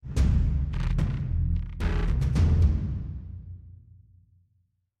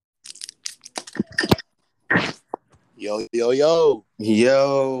Yo, yo, yo.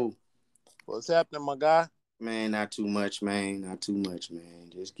 Yo, What's happening, my guy? man, not too much, man. Not too much,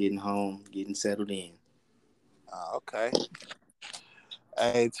 man. Just getting home, getting settled in. Okay.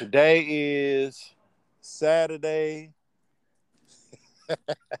 Hey, today is Saturday.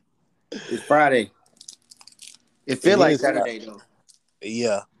 It's Friday. It It feel like is Friday. Saturday though.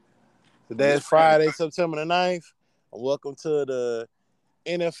 Yeah. But Today it's is Friday. Friday, September the 9th. And welcome to the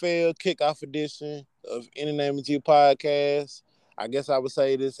NFL kickoff edition of Any Name G podcast. I guess I would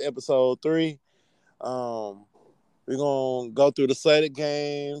say this episode 3. Um, we're going to go through the slated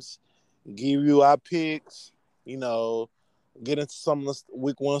games, give you our picks, you know, get into some of the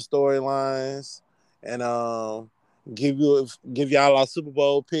week 1 storylines, and give y'all our Super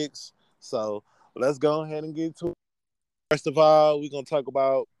Bowl picks. So let's go ahead and get to it. First of all, we're gonna talk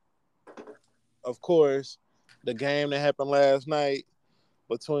about, of course, the game that happened last night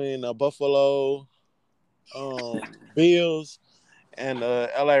between the Buffalo Bills and the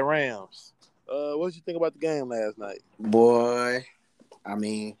LA Rams. What did you think about the game last night? Boy, I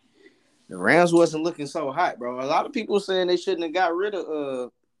mean, the Rams wasn't looking so hot, bro. A lot of people saying they shouldn't have got rid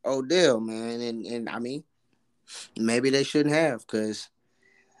of Odell, man, and I mean, maybe they shouldn't have because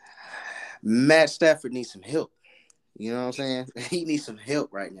Matt Stafford needs some help. You know what I'm saying? He needs some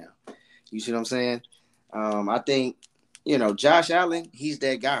help right now. You see what I'm saying? I think, Josh Allen, he's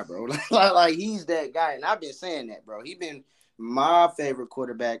that guy, bro. like he's that guy. And I've been saying that, bro. He's been my favorite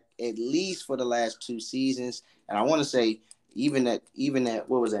quarterback at least for the last 2 seasons. And I want to say even at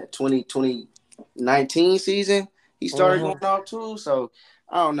what was that, 2019 season, he started going Mm-hmm. off too. So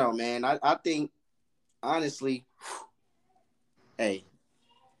I don't know, man. I think honestly, hey,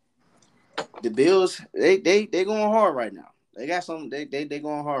 the Bills, they going hard right now. They got some. They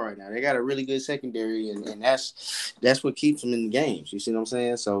going hard right now. They got a really good secondary, and that's what keeps them in the games. You see what I'm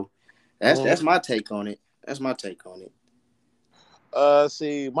saying? So that's Mm-hmm. my take on it. That's my take on it.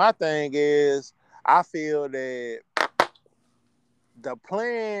 See, my thing is, I feel that the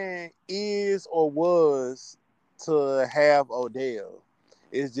plan is or was to have Odell.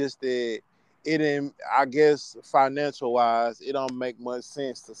 It's just that it didn't. I guess financial wise, it don't make much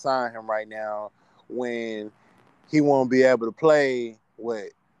sense to sign him right now when he won't be able to play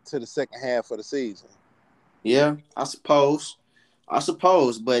to the second half of the season. Yeah, I suppose.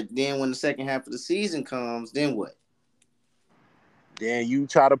 But then when the second half of the season comes, then what? Then you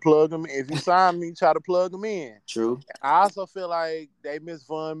try to plug him. If you sign me, try to plug him in. True. I also feel like they miss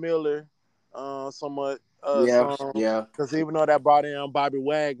Von Miller somewhat, Yeah. some Yeah. because even though that brought in Bobby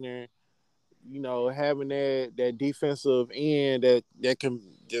Wagner, having that defensive end that can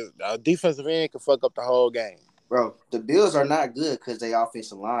just a defensive end can fuck up the whole game. Bro, the Bills are not good because their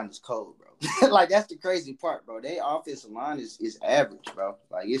offensive line is cold, bro. Like that's the crazy part, bro. Their offensive line is average, bro.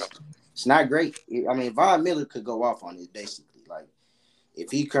 Like it's not great. I mean, Von Miller could go off on it basically. Like if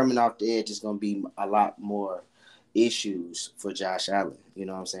he coming off the edge, it's gonna be a lot more issues for Josh Allen. You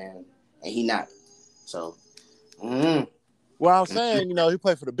know what I'm saying? And he not. So, mm, Well, I'm saying, he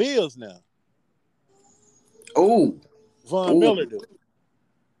played for the Bills now. oh, Von oh, Miller do,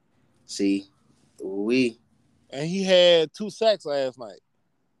 see, we, and he had 2 sacks last night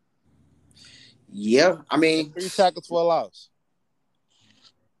yeah. I and mean, 3 tackles for a loss.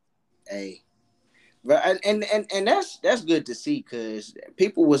 hey. But and that's good to see because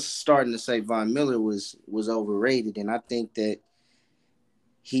people was starting to say Von Miller was overrated, and I think that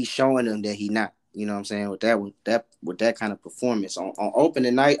he's showing them that he not. You know what I'm saying? With that kind of performance on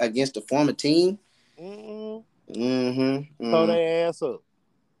opening night against a former team. Mm-hmm. Mm-hmm. Tore Mm. their ass up.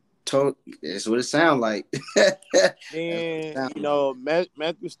 That's what it sounds like. That's what it Then sounds like.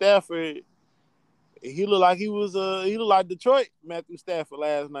 Matthew Stafford, he looked like Detroit Matthew Stafford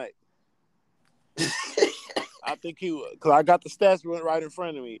last night. I think he was, because I got the stats right in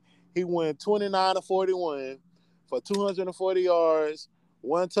front of me. He went 29 to 41 for 240 yards,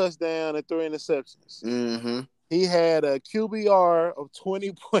 1 touchdown, and 3 interceptions. Mm-hmm. He had a QBR of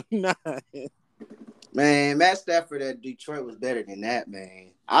 20.9. Man, Matt Stafford at Detroit was better than that,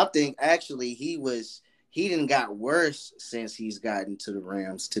 man. I think actually he didn't got worse since he's gotten to the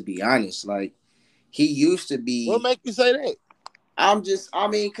Rams, to be honest. Like he used to What be. make you say that? I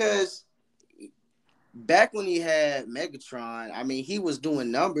mean, because back when he had Megatron, I mean, he was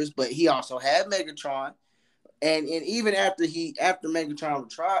doing numbers, but he also had Megatron. And even after Megatron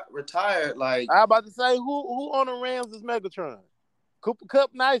retired, like I about to say who on the Rams is Megatron? Cooper Cup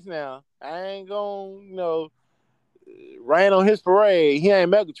nice now. I ain't gonna rain on his parade. He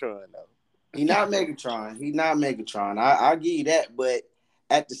ain't Megatron though. he not Megatron. He not Megatron. I give you that, but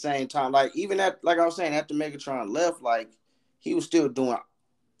at the same time, like even at like I was saying, after Megatron left, like he was still doing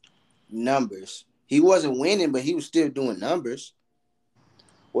numbers. He wasn't winning, but he was still doing numbers.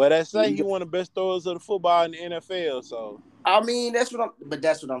 Well, they say he one of the best throwers of the football in the NFL. So I mean, that's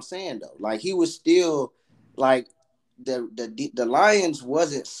what I'm saying though. Like he was still like the Lions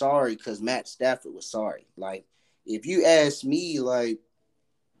wasn't sorry because Matt Stafford was sorry. Like if you ask me, like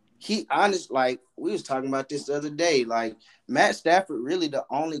like we was talking about this the other day. Like Matt Stafford really the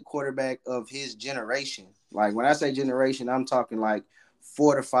only quarterback of his generation. Like when I say generation, I'm talking like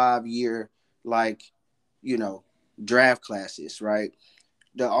 4 to 5 year, like you know, draft classes, right?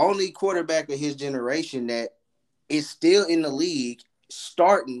 The only quarterback of his generation that is still in the league,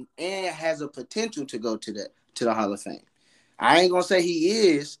 starting and has a potential to go to the Hall of Fame. I ain't gonna say he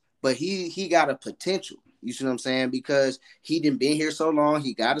is, but he got a potential. You see what I'm saying? Because he didn't been here so long.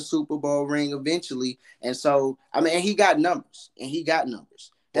 He got a Super Bowl ring eventually, and so I mean, he got numbers, and he got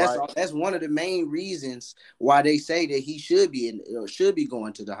numbers. That's right, all. That's one of the main reasons why they say that he should be in or should be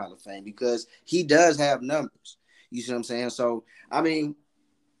going to the Hall of Fame because he does have numbers. You see what I'm saying? So I mean,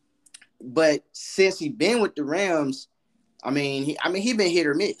 but since he been with the Rams, he been hit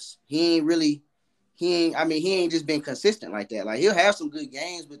or miss. He ain't just been consistent like that. Like he'll have some good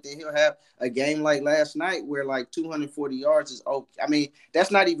games, but then he'll have a game like last night where like 240 yards is okay. I mean,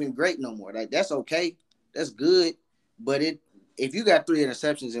 that's not even great no more. Like that's okay. That's good. But if you got 3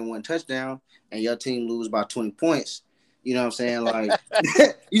 interceptions and 1 touchdown and your team lose by 20 points, you know what I'm saying? Like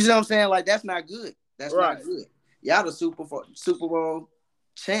you know what I'm saying? Like that's not good. That's right. not good. Y'all the Super Bowl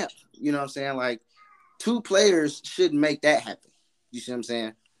champ. You know what I'm saying? Like two players shouldn't make that happen. You see what I'm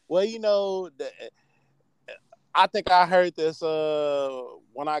saying? Well, I think I heard this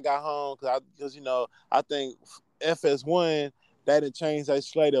when I got home because I think FS1 that had changed that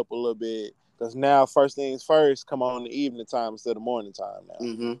slate up a little bit because now first things first come on in the evening time instead of morning time now,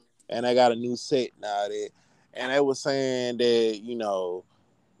 Mm-hmm. and I got a new set now and they was saying that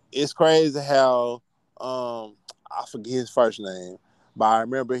it's crazy how I forget his first name, but I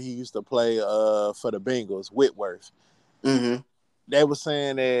remember he used to play for the Bengals, Whitworth. Mm-hmm. They were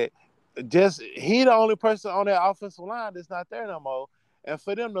saying that just he the only person on that offensive line that's not there no more, and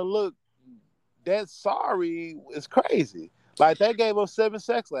for them to look that sorry is crazy. Like they gave up 7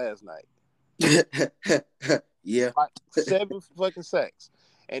 sacks last night, Yeah. like 7 fucking sacks,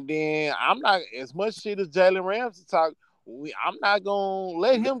 and then I'm not as much shit as Jalen Ramsey talk. I'm not gonna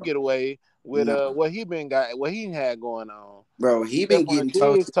let him get away with No, what he had going on. bro, he been Stephon getting Diggs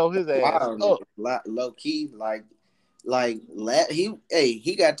toasted tore his ass wild, up. low key,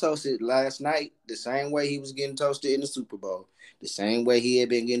 he got toasted last night the same way he was getting toasted in the Super Bowl, the same way he had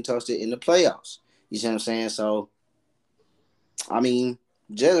been getting toasted in the playoffs. You see what I'm saying? So I mean,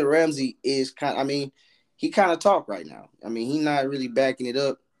 Jalen Ramsey is he kind of talk right now. I mean, he not really backing it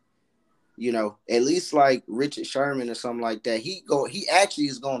up. You know, at least like Richard Sherman or something like that. He actually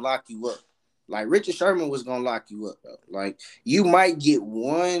is gonna lock you up. Like Richard Sherman was gonna lock you up, though. Like you might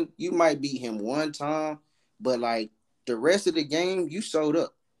beat him one time, but like the rest of the game, you showed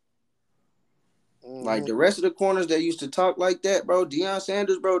up. Like Mm-hmm. the rest of the corners that used to talk like that, bro, Deion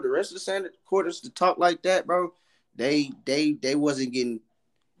Sanders, bro, the rest of the Sanders corners to talk like that, bro, they wasn't getting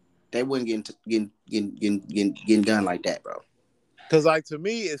getting done like that, bro. Cause like to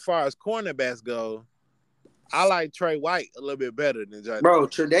me, as far as cornerbacks go, I like Trey White a little bit better than Jalen Bro,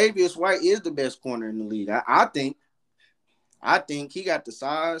 Ramsey. Tre'Davious White is the best corner in the league. I think he got the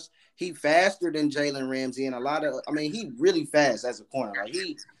size. He faster than Jalen Ramsey and a lot of. I mean, he really fast as a corner. Like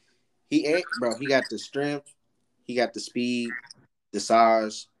bro. He got the strength. He got the speed, the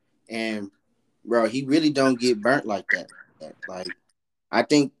size, and bro, he really don't get burnt like that. Like I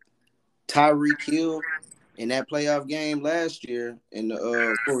think Tyreek Hill in that playoff game last year in the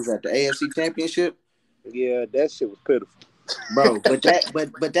what was that, the AFC Championship, Yeah, that shit was pitiful. bro. But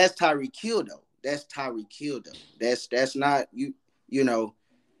that's Tyreek Hill though. That's Tyreek Hill though. That's not you. You know,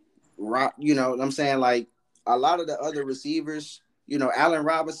 rock. You know what I'm saying? Like a lot of the other receivers. You know, Allen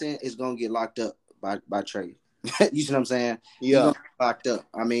Robinson is gonna get locked up by Trey. You see what I'm saying? He Yeah, gonna get locked up.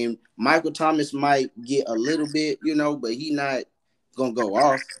 I mean, Michael Thomas might get a little bit, but he not gonna go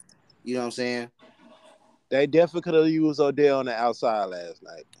off. You know what I'm saying? they definitely could have used Odell on the outside last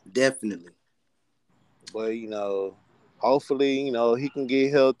night, Definitely. but hopefully he can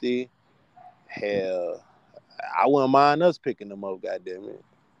get healthy. Hell, I wouldn't mind us picking them up. Goddamn it.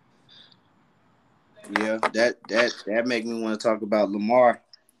 Yeah, that make me want to talk about Lamar.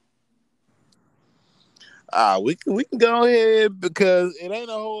 We can go ahead because it ain't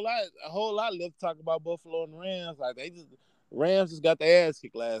a whole lot left to talk about Buffalo and the Rams. Like Rams just got their ass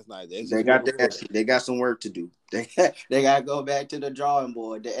kicked last night. That's They just what got it was. they got some work to do. They got to go back to the drawing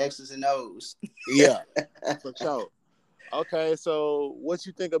board, the X's and O's. Yeah, for sure. Okay, so what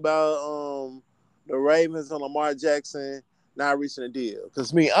you think about the Ravens and Lamar Jackson not reaching a deal.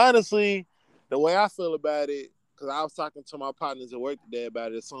 Because me, honestly, the way I feel about it, because I was talking to my partners at work today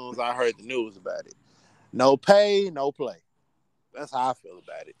about it as soon as I heard the news about it. No pay, no play. That's how I feel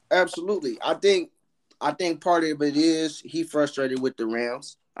about it. Absolutely. I think part of it is he frustrated with the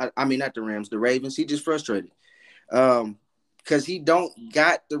Rams. I mean not the Rams, the Ravens. He just frustrated. Because he don't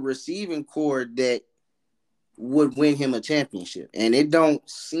got the receiving core that would win him a championship. And it don't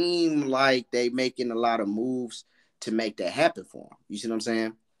seem like they making a lot of moves to make that happen for him. You see what I'm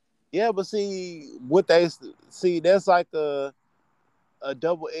saying? Yeah, but see, what they see, that's like a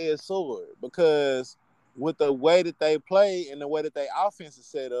double edged sword because with the way that they play and the way that they offense is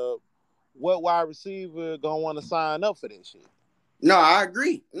set up, what wide receiver gonna want to sign up for that shit? No, I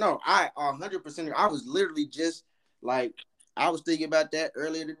agree. No, I 100%. I was literally just like, I was thinking about that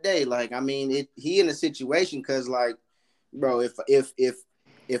earlier today. Like, I mean, he in a situation because, like, bro, if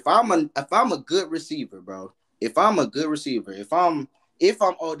I'm a good receiver, bro, if I'm Odell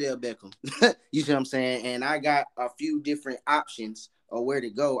Beckham, you see what I'm saying, and I got a few different options of where to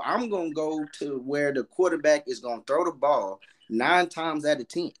go, I'm gonna go to where the quarterback is gonna throw the ball 9 times out of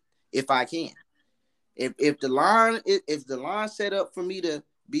 10 if I can. If the line set up for me to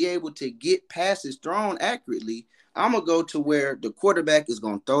be able to get passes thrown accurately, I'm gonna go to where the quarterback is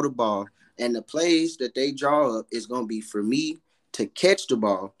gonna throw the ball, and the plays that they draw up is gonna be for me to catch the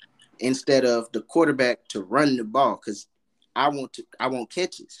ball instead of the quarterback to run the ball because I want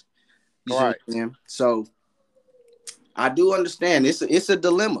catches. You see what Right. I'm saying? So I do understand it's a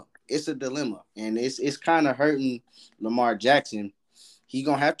dilemma. It's a dilemma, and it's kind of hurting Lamar Jackson. He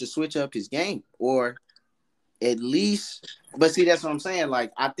gonna have to switch up his game, or at least, but see, that's what I'm saying.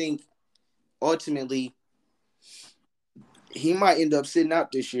 Like, I think ultimately he might end up sitting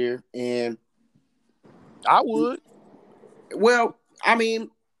out this year. And, I would, well, I mean,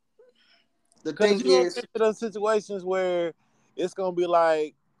 the because thing you gonna is, get to those situations where it's gonna be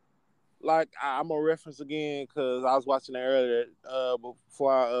like I'm gonna reference again because I was watching it earlier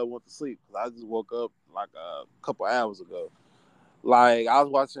before I went to sleep. 'Cause I just woke up like a couple hours ago. Like I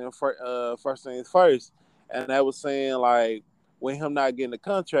was watching first things first, and that was saying like when him not getting a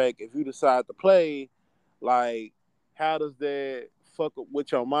contract, if you decide to play, like how does that fuck up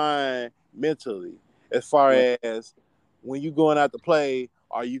with your mind mentally? As far well, as when you going out to play,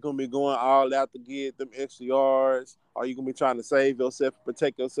 are you gonna be going all out to get them extra yards? Are you gonna be trying to save yourself,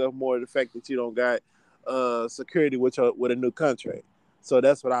 protect yourself more of the fact that you don't got security with a new contract? So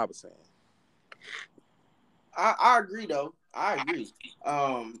that's what I was saying. I agree though. I agree.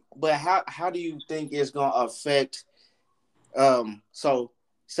 But how do you think it's gonna affect? So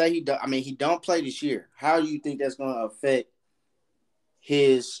say he don't play this year. How do you think that's gonna affect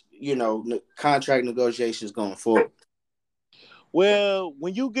his contract negotiations going forward? Well,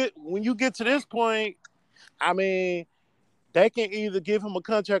 when you get to this point, I mean, they can either give him a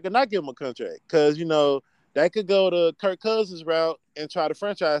contract or not give him a contract because they could go the Kirk Cousins route and try to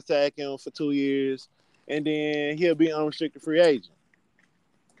franchise tag him for 2 years, and then he'll be unrestricted free agent.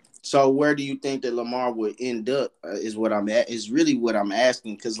 So where do you think that Lamar would end up? Is what I'm at. Is really what I'm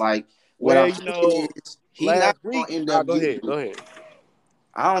asking. Because like what Well, I'm thinking is he not last gonna week, end ah, up go ahead, getting. go ahead.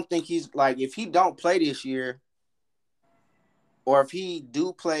 I don't think he's like if he don't play this year, or if he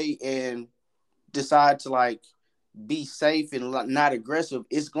do play and decide to like be safe and not aggressive,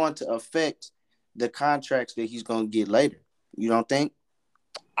 it's going to affect the contracts that he's going to get later. You don't think?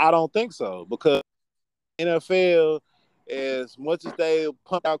 I don't think so because NFL, as much as they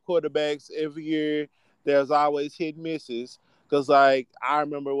pump out quarterbacks every year, there's always hit and misses. Because, like, I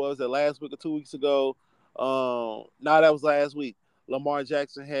remember, what was it, last week or 2 weeks ago? No, that was last week. Lamar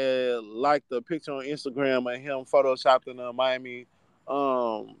Jackson had liked the picture on Instagram of him photoshopped in a Miami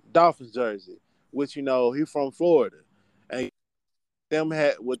Dolphins jersey, which, he from Florida. And them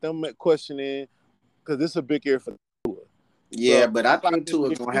questioning, because this is a big year for Tua. So, Yeah, but I I think just Tua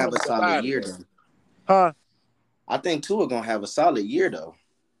get gonna him have a up solid out of year there. though. Huh? I think Tua gonna have a solid year though.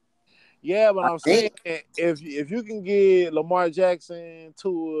 Yeah, but I I'm saying think. if you can get Lamar Jackson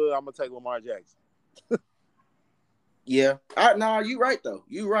to, I'm gonna take Lamar Jackson. Yeah. No, you right though.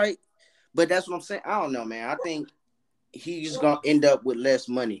 You right. But that's what I'm saying. I don't know, man. I think he's gonna end up with less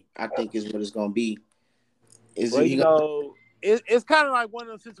money. I think is what it's gonna be. Is Well, he gonna? it's kind of like one of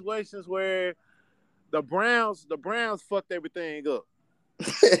those situations where the Browns fucked everything up.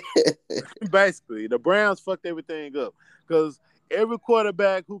 Basically, the Browns fucked everything up because every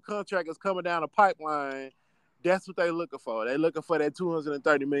quarterback who contract is coming down the pipeline, that's what they looking for. They looking for that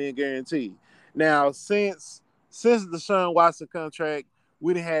 230 million guarantee. Now, since the Deshaun Watson contract,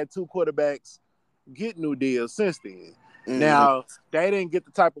 we done had two quarterbacks get new deals since then. Mhm. Now, they didn't get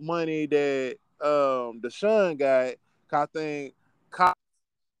the type of money that Deshaun got. I think Kyle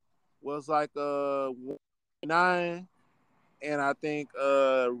was like 9, and I think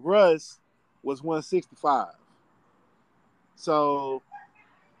Russ was 165. So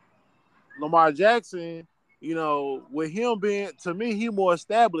Lamar Jackson, with him being, to me, he more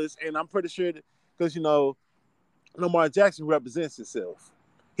established, and I'm pretty sure because Lamar Jackson represents himself.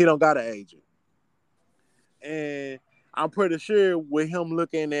 He don't got an agent, and I'm pretty sure with him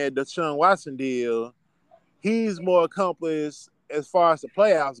looking at the Deshaun Watson deal, he's more accomplished as far as the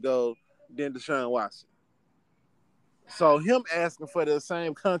playoffs go than Deshaun Watson. So him asking for the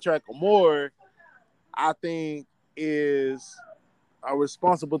same contract or more, I think, is a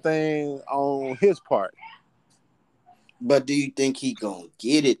responsible thing on his part. But do you think he gonna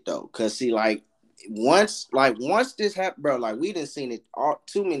get it though? Cause see, once this happened, bro, like we done seen it all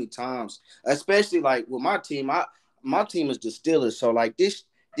too many times. Especially like with my team, my team is the Steelers, so like this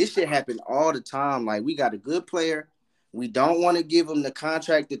shit happen all the time. Like we got a good player, we don't want to give them the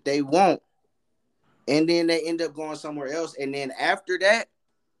contract that they want, and then they end up going somewhere else, and then after that,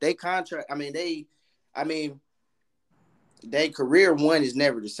 they contract. I mean, their career one is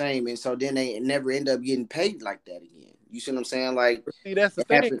never the same, and so then they never end up getting paid like that again. You see what I'm saying? Like, See, that's the it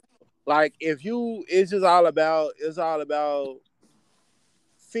thing. happened. Like, it's all about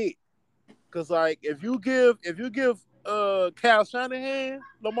fit. Cause like if you give Cal Shanahan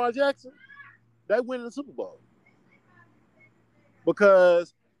Lamar Jackson, they win the Super Bowl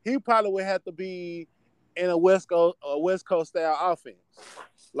because he probably would have to be in a West Coast style offense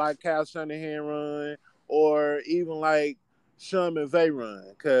like Cal Shanahan run, or even like Sean McVay run,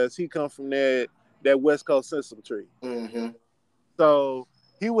 because he come from that West Coast system tree. Mm-hmm. So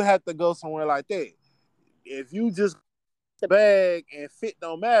he would have to go somewhere like that. If you just bag and fit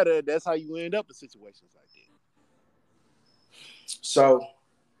don't matter, that's how you end up in situations like that. So,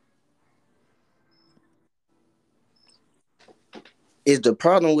 is the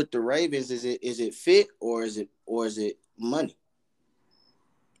problem with the Ravens is it fit or is it money?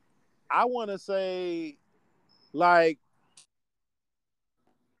 I want to say like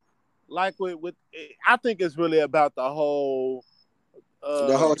with I think it's really about the whole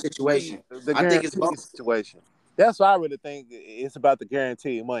The whole guarantee, situation. the I think it's guarantee both. situation. That's what I really think it's about, the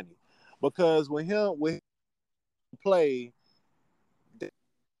guaranteed money, because when play,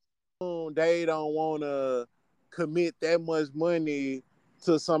 they don't want to commit that much money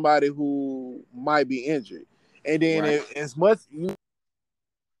to somebody who might be injured. And then Right. as much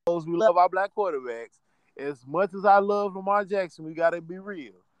as we love our black quarterbacks, as much as I love Lamar Jackson, we got to be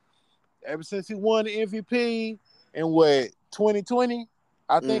real. Ever since he won the MVP in what 2020,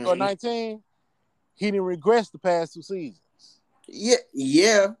 I think, or Mm-hmm. 19, he didn't regress the past 2 seasons.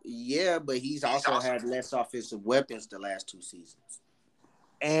 Yeah. But he's also had less offensive weapons the last 2 seasons.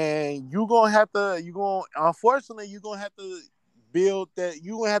 And unfortunately, you're gonna have to build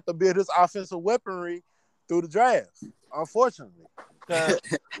this offensive weaponry through the draft. Unfortunately,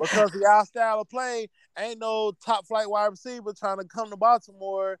 because of our style of play, ain't no top flight wide receiver trying to come to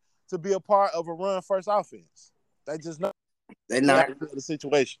Baltimore to be a part of a run first offense. They just know They're they have not. to build the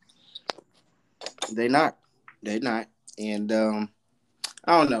situation. They're not. They're not. And I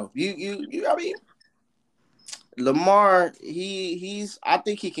don't know. You. I mean, Lamar. He's. I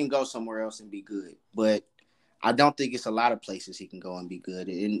think he can go somewhere else and be good, but I don't think it's a lot of places he can go and be good.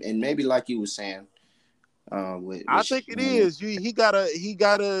 And maybe like you were saying, I with think it is. He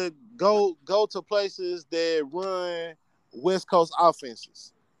gotta go to places that run West Coast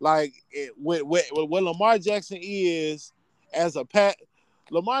offenses. Like what Lamar Jackson is as a pat.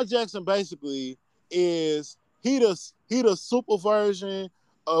 Lamar Jackson basically is he the super version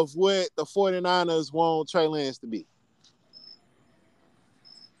of what the 49ers want Trey Lance to be.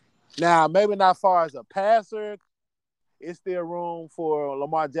 Now, maybe not far as a passer, it's still room for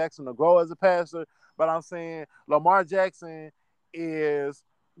Lamar Jackson to grow as a passer. But I'm saying Lamar Jackson is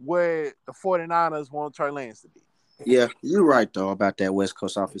where the 49ers want Trey Lance to be. Yeah, you're right though about that West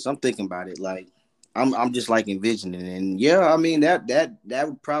Coast offense. I'm thinking about it. Like I'm just like envisioning it. And yeah, I mean that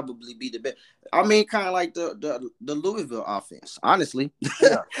would probably be the best. I mean, kind of like the Louisville offense. Honestly,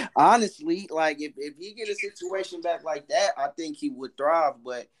 Yeah. honestly, like if he get a situation back like that, I think he would thrive.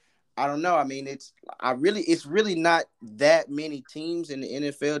 But I don't know. I mean, it's really not that many teams in the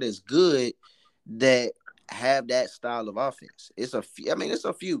NFL that's good that have that style of offense. It's a few. I mean, it's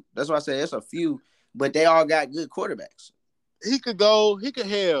a few. That's why I say it's a few, but they all got good quarterbacks. He could go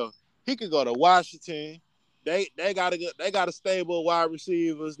to Washington. They got a stable of wide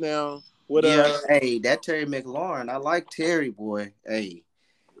receivers now with Yeah, hey, that Terry McLaurin, I like Terry, boy. Hey,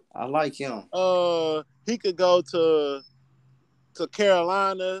 I like him. he could go to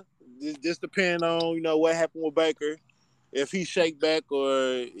Carolina. just depending on what happened with Baker. If he shake back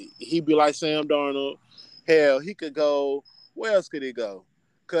or he be like Sam Darnold, hell, he could go. Where else could he go?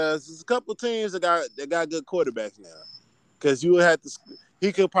 Because there's a couple teams that got good quarterbacks now. Because you would have to.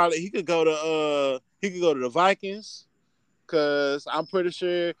 He could go to the Vikings. Because I'm pretty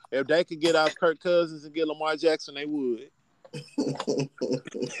sure if they could get out Kirk Cousins and get Lamar Jackson, they would.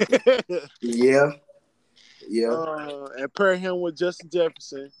 Yeah, yeah. And pair him with Justin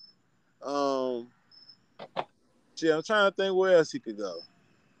Jefferson. Um, I'm trying to think where else he could go.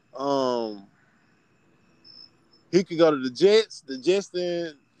 He could go to the Jets. The Jets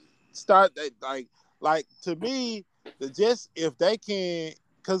then start like to me, the Jets if they can,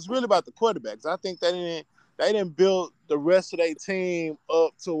 because it's really about the quarterbacks. I think they didn't build the rest of their team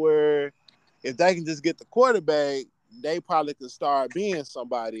up to where if they can just get the quarterback, they probably could start being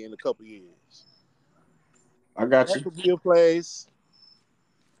somebody in a couple years. I got That you. could be a place.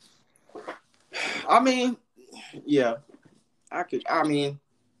 I mean, yeah, I could. I mean,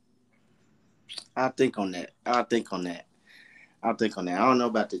 I think on that. I think on that. I think on that. I don't know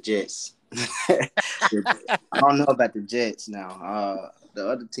about the Jets. I don't know about the Jets now. The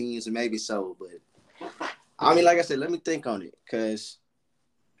other teams maybe so, but I mean, like I said, let me think on it, cause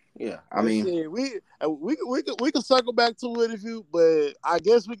yeah, I Let's mean, see. We can circle back to it if you, but I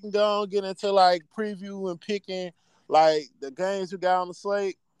guess we can go and get into like preview and picking like the games we got on the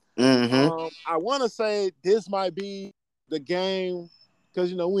slate. mm-hmm. I want to say this might be the game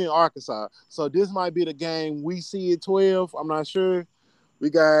because we in Arkansas, so this might be the game we see at 12. I'm not sure. We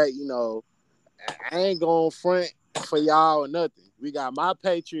got I ain't going front for y'all or nothing. We got my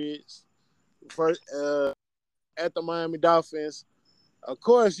Patriots first at the Miami Dolphins. Of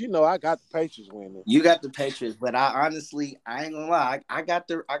course, I got the Patriots winning. You got the Patriots, but I ain't gonna lie, I got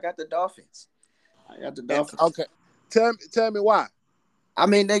the Dolphins. I got the And Dolphins. okay, tell me why. I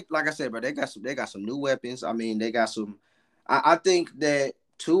mean, they like I said, bro, they got some new weapons. I mean, they got some. I think that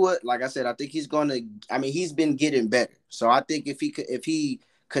Tua, like I said, I think he's gonna. I mean, he's been getting better. So I think if he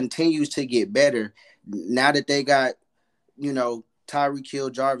continues to get better, now that they got Tyreek Hill,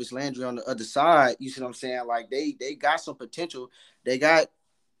 Jarvis Landry on the other side, you see what I'm saying? Like they got some potential. They got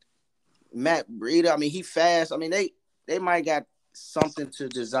Matt Breida. I mean, he fast. I mean, they might got something to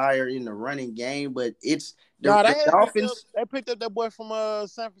desire in the running game, but it's No, the Dolphins. they picked up that boy from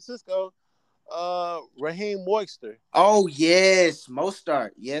San Francisco, Raheem Moister. Oh yes,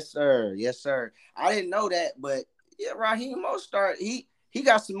 Mostart. Yes, sir. Yes, sir. I didn't know that, but yeah, Raheem Mostart, he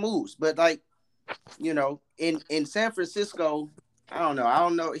got some moves, but like, in San Francisco, I don't know. I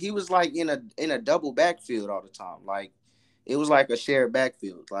don't know. He was like in a double backfield all the time. Like it was like a shared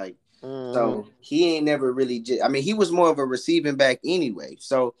backfield. Like Mm-hmm. so he ain't never really I mean, he was more of a receiving back anyway.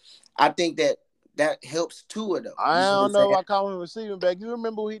 So I think that helps Tua though. I You see what I'm don't know saying? if I call him receiving back. You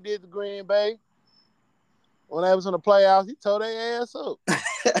remember what he did to Green Bay when they was in the playoffs? He tore their ass up,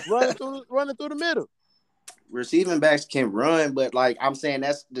 running through the middle. Receiving backs can run, but like I'm saying,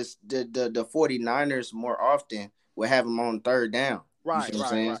 that's the 49ers more often will have him on third down. You see Right, what I'm right,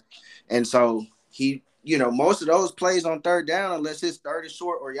 saying? right. And so most of those plays on third down, unless his third is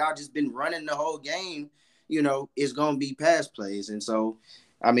short or y'all just been running the whole game, it's gonna be pass plays. And so,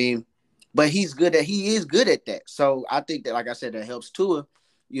 I mean, but he is good at that. So I think that, like I said, that helps Tua.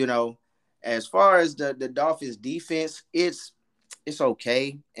 You know, as far as the Dolphins defense, it's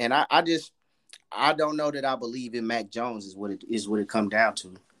okay. And I don't know that I believe in Mac Jones is what it come down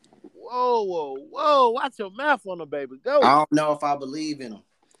to. Whoa, whoa, whoa! Watch your mouth on the baby. Go. I don't know if I believe in him.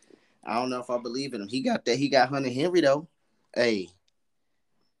 I don't know if I believe in him. He got that. He got Hunter Henry though. Hey,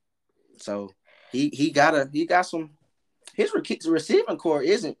 so he got some. His receiving core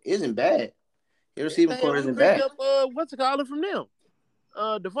isn't bad. His receiving Hell, core we isn't picked bad. up what's it calling from them?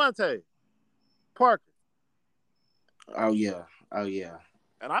 Devontae Parker, Oh yeah. Oh yeah.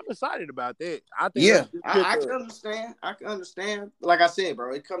 and I'm excited about that. I think Yeah, that's a good I can pickup. understand. I can understand. Like I said,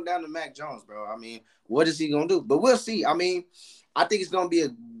 bro, it come down to Mac Jones, bro. I mean, what is he gonna do? But we'll see. I mean, I think it's gonna be a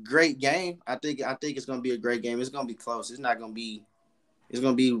great game. I think it's gonna be a great game. It's gonna be close. It's not gonna be. It's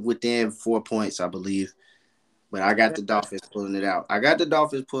gonna be within 4 points, I believe. But I got the Dolphins pulling it out. I got the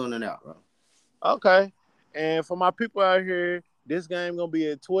Dolphins pulling it out, bro. Okay, and for my people out here, this game gonna be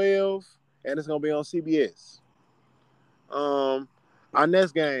at 12, and it's gonna be on CBS. Um, our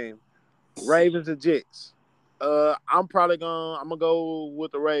next game, Ravens and Jets. I'm gonna go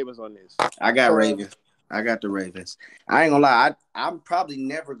with the Ravens on this. I got Uh, Ravens. I got the Ravens. I ain't gonna lie. I'm probably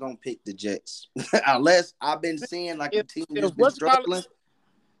never gonna pick the Jets unless I've been seeing like a if team if that's been what's called struggling.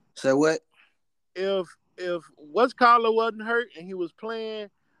 So what? if what's Collar wasn't hurt and he was playing,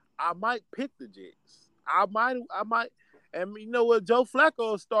 I might pick the Jets. I might. And you know what? Joe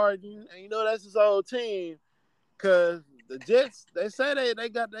Flacco starting, and you know that's his old team. Cause the Jets, they say they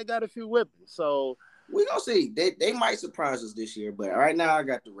got a few weapons. So we gonna see. They might surprise us this year, but right now I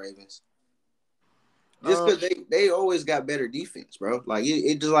got the Ravens. Just because they always got better defense, bro. Like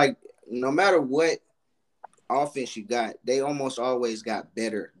it just like no matter what offense you got, they almost always got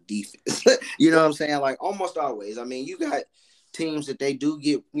better defense. You know what I'm saying? Like almost always. I mean, you got teams that they do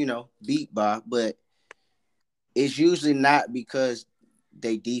get, beat by, but it's usually not because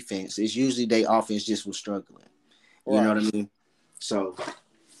they defense. It's usually they offense just was struggling. You know what I mean? So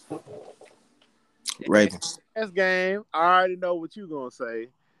Ravens. Next game, I already know what you're gonna say.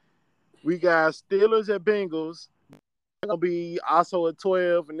 We got Steelers at Bengals. Gonna be also at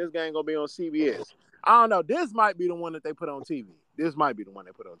 12, and this game gonna be on CBS. I don't know. This might be the one that they put on TV. This might be the one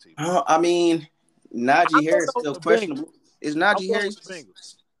they put on TV. I mean, Najee Harris still questionable. Is Najee Harris?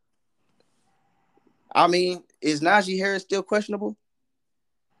 I mean, is Najee Harris still questionable?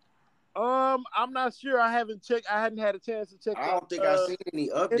 I'm not sure. I haven't checked. I hadn't had a chance to check. I don't think I've seen any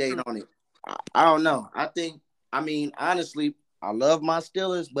update on it. I don't know. I mean, honestly, I love my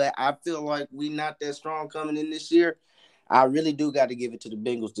Steelers, but I feel like we not that strong coming in this year. I really do got to give it to the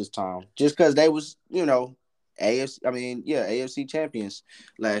Bengals this time, just because they was, AFC champions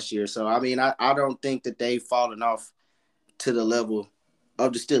last year. So I mean, I don't think that they've fallen off to the level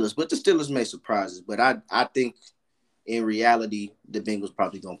of the Steelers, but the Steelers may surprise us. But I think in reality, the Bengals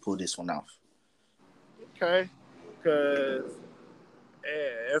probably gonna pull this one off. Okay, because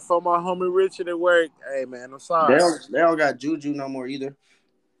and for my homie Richard at work, hey man, I'm sorry. They don't got Juju no more either,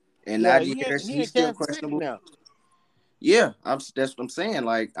 and Najee Harris, he's still questionable now. Yeah, that's what I'm saying.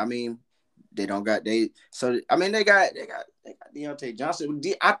 Like, I mean, they don't got they. So I mean, they got Deontay Johnson.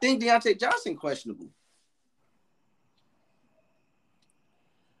 I think Deontay Johnson questionable.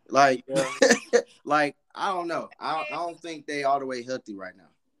 Like, like I don't know. I don't think they all the way healthy right now.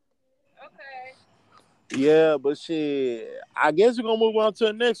 Okay. Yeah, but shit, I guess we're gonna move on to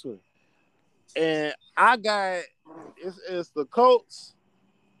the next one. And I got it's the Colts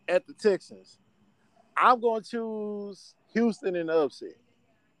at the Texans. I'm gonna choose Houston in the upset.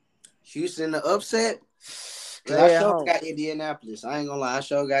 Houston in the upset? Because I sure got Indianapolis. I ain't gonna lie, I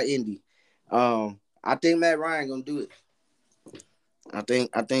sure got Indy. I think Matt Ryan gonna do it. I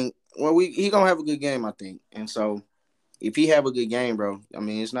think well he gonna have a good game, I think. And so if he have a good game, bro, I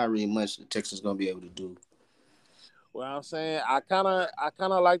mean it's not really much the Texans gonna be able to do. Well, I'm saying I kind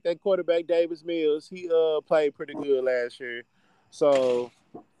of like that quarterback Davis Mills. He played pretty good last year. So,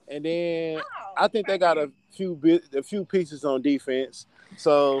 and then I think they got a few pieces on defense.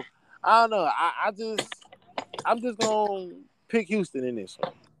 So I don't know. I'm just gonna pick Houston in this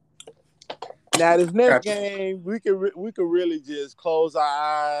one. Now this next game, we could really just close our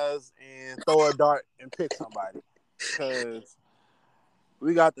eyes and throw a dart and pick somebody because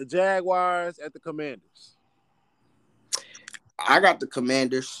we got the Jaguars at the Commanders. I got the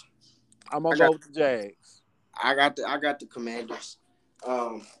Commanders. I'm gonna go with the Jags. I got the Commanders.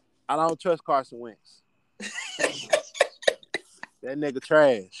 I don't trust Carson Wentz. That nigga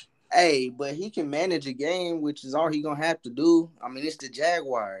trash. Hey, but he can manage a game, which is all he gonna have to do. I mean, it's the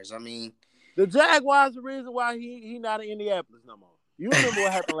Jaguars. I mean, the Jaguars the reason why he not in Indianapolis no more. You remember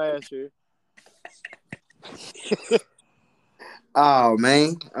what happened last year? Oh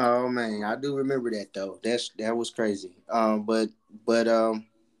man, I do remember that though. That was crazy. But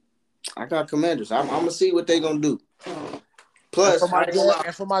I got Commanders. I'm gonna see what they gonna do. Plus,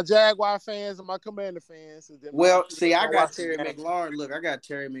 and for my Jaguar fans and my Commander fans. Well, see, I got Terry McLaurin. Look, I got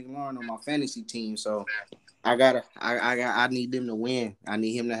Terry McLaurin on my fantasy team, so I need them to win. I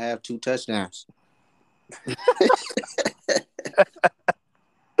need him to have 2 touchdowns.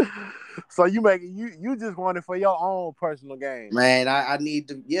 So you just want it for your own personal game. Man, I need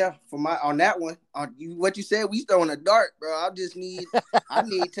to for my on that one. What you said, we throwing a dart, bro. I need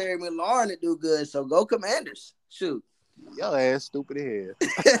Terry McLaurin to do good. So go Commanders. Shoot. Your ass stupid as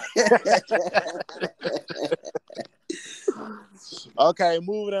hell. Okay,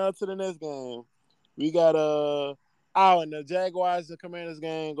 moving on to the next game. We got and the Jaguars and Commanders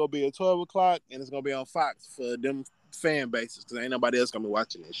game gonna be at 12:00, and it's gonna be on Fox for them fan bases because ain't nobody else gonna be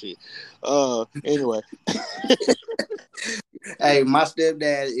watching that shit. Anyway. Hey, my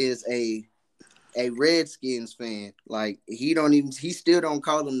stepdad is a Redskins fan. Like he still don't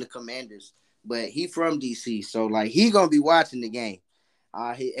call them the Commanders, but he from DC, so like he gonna be watching the game.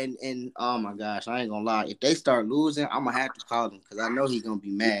 And oh my gosh, I ain't gonna lie. If they start losing, I'm gonna have to call him because I know he's gonna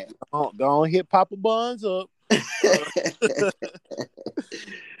be mad. Don't hit Papa Buns up.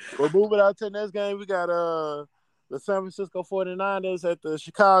 We're moving out to the next game. We got the San Francisco 49ers at the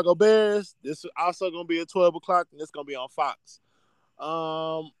Chicago Bears. This is also going to be at 12 o'clock, and it's going to be on Fox.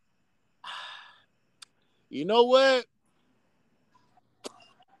 Um, you know what?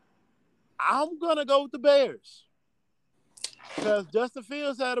 I'm going to go with the Bears. Because Justin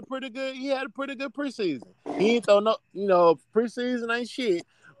Fields had a pretty good preseason. He ain't throw preseason ain't shit,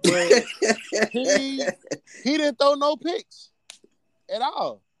 but he didn't throw no picks at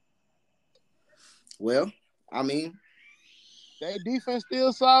all. Well, I mean, their defense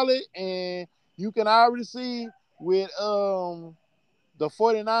still solid, and you can already see with the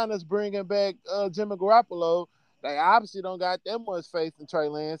 49ers bringing back Jimmy Garoppolo, they obviously don't got that much faith in Trey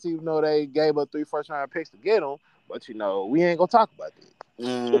Lance, even though they gave up 3 first-round picks to get him. But, we ain't going to talk about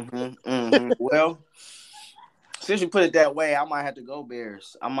that. Well, since you put it that way, I might have to go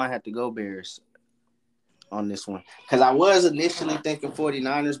Bears. On this one. Because I was initially thinking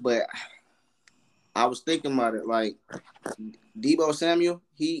 49ers, but I was thinking about it. Like, Deebo Samuel,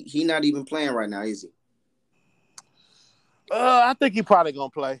 he not even playing right now, is he? I think he probably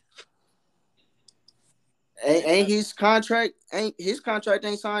going to play. Ain't his contract ain't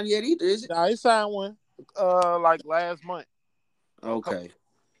signed yet either, is it? Nah, he signed one like last month. Okay.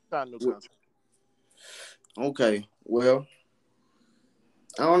 Signed new contract. Okay. Well,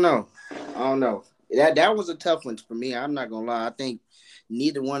 I don't know. That was a tough one for me. I'm not gonna lie. I think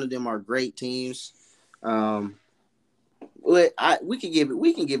neither one of them are great teams. We can give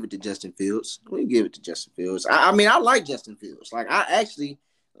it to Justin Fields. I mean, I like Justin Fields. Like I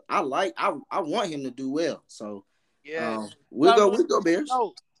want him to do well. So yeah, we'll go Bears.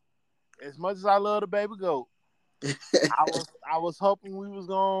 As much as I love the baby goat, I was hoping we was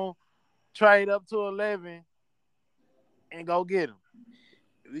gonna trade up to 11 and go get him.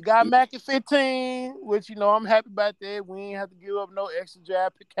 We got Mac at 15, which I'm happy about that. We ain't have to give up no extra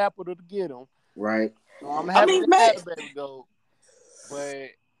draft pick capital to get him. Right. So I'm happy to have the baby goat. But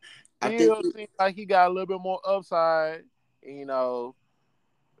still seems like he got a little bit more upside,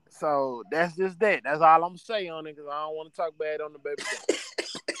 So that's just that. That's all I'm gonna say on it because I don't want to talk bad on the baby goat.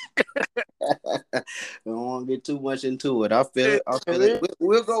 I don't want to get too much into it. I feel it.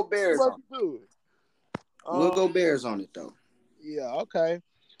 We'll go Bears on it. We'll go Bears on it though. Yeah. Okay.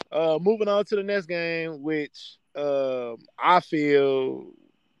 Moving on to the next game, which I feel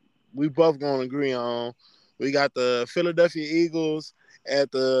we both gonna agree on. We got the Philadelphia Eagles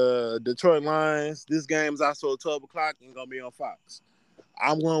at the Detroit Lions. This game is also at 12 o'clock and gonna be on Fox.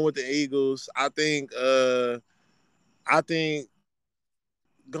 I'm going with the Eagles. I think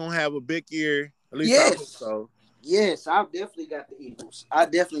gonna have a big year. At least I hope so. Yes, I've definitely got the Eagles.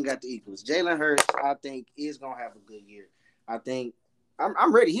 Jalen Hurts, I think, is gonna have a good year. I think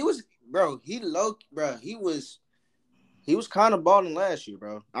I'm ready. He was kind of balling last year,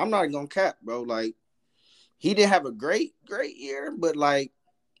 bro. I'm not gonna cap, bro. Like, he didn't have a great year, but like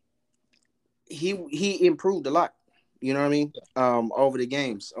he improved a lot. You know what I mean? Over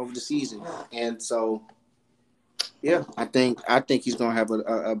the season, and so yeah, I think he's gonna have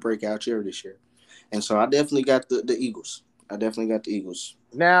a breakout year this year, and so I definitely got the Eagles.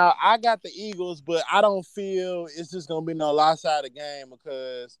 Now I got the Eagles, but I don't feel it's just gonna be no lopsided game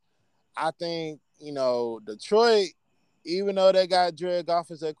because I think Detroit, even though they got Jared Goff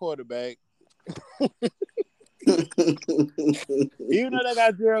as their quarterback,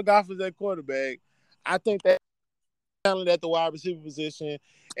 I think that talent at the wide receiver position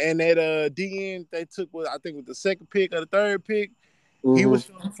and that DN they took with the second pick or the third pick. Mm-hmm. He was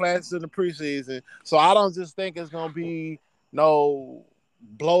showing flashes in the preseason, so I don't just think it's gonna be no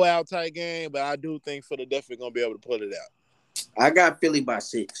blowout type game, but I do think Philadelphia gonna be able to pull it out. I got Philly by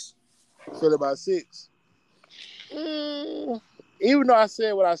 6. Philly by 6. Even though I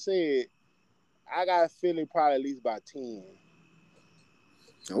said what I said, I got Philly probably at least by 10.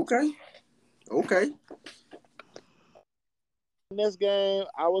 Okay. In this game,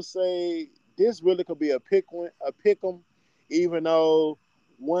 I would say this really could be a pick 'em, even though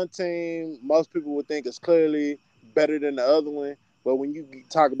one team most people would think is clearly better than the other one. But when you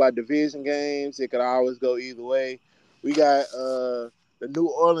talk about division games, it could always go either way. We got the New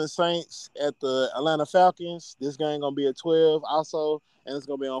Orleans Saints at the Atlanta Falcons. This game gonna be at 12 also, and it's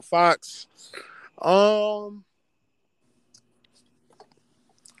gonna be on Fox. I'm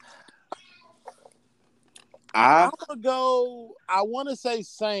gonna go. I want to say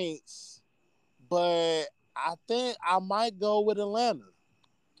Saints, but I think I might go with Atlanta.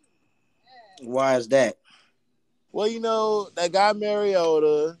 Why is that? Well, they got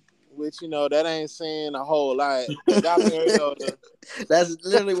Mariota, which that ain't saying a whole lot. They got Mariota. That's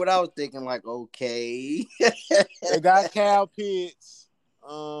literally what I was thinking. Like, okay, they got Kyle Pitts.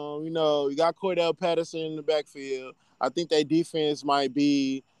 You got Cordell Patterson in the backfield. I think their defense might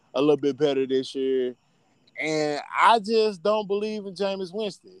be a little bit better this year. And I just don't believe in Jameis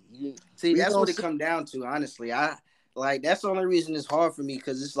Winston. See, We that's gonna what it see. come down to, honestly. I like that's the only reason it's hard for me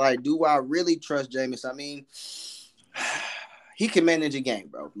because it's like, do I really trust Jameis? I mean, he can manage a game,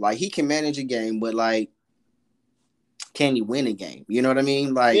 bro. Like he can manage a game, but like, can he win a game? You know what I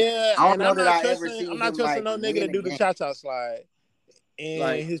mean? Like, Yeah, I don't and know I'm that not I ever trusting. I'm seen not him trusting like no nigga to win a do the game. cha-cha slide in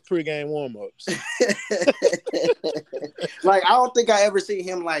Like, his pregame warm-ups. like I don't think I ever see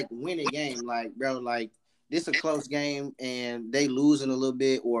him like win a game. Like, bro, like this a close game and they losing a little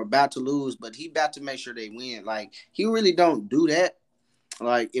bit or about to lose, but he about to make sure they win. Like, he really don't do that.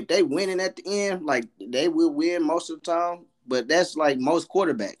 Like, if they winning at the end, like they will win most of the time. But that's like most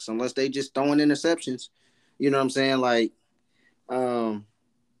quarterbacks, unless they just throwing interceptions. You know what I'm saying? Like, um,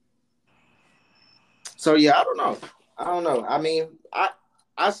 so yeah, I don't know. I don't know. I mean,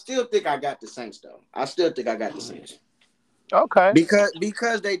 I still think I got the Saints though. I still think I got the Saints Okay.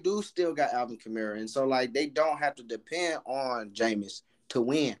 because they do still got Alvin Kamara, and so like they don't have to depend on Jameis to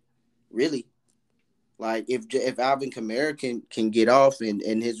win, really. Like if Alvin Kamara can get off and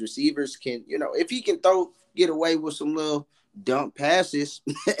his receivers can, if he can get away with some little dump passes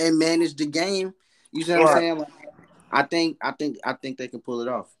and manage the game, you see what I'm Right. saying? Like, I think they can pull it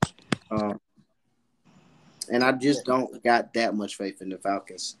off. Um, and I just don't got that much faith in the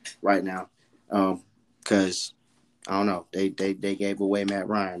Falcons right now, because I don't know, they gave away Matt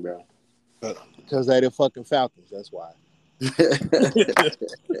Ryan, bro. Because they the fucking Falcons. That's why. They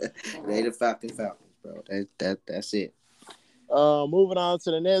the Falcons, bro. That's it. Moving on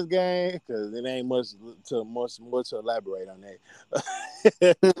to the next game because it ain't much to elaborate on that.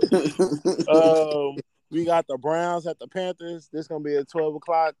 We got the Browns at the Panthers. This gonna be at 12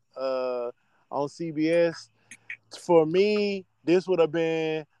 o'clock on CBS. For me, this would have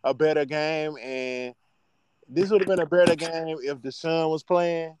been a better game, and this would have been a better game if Deshaun was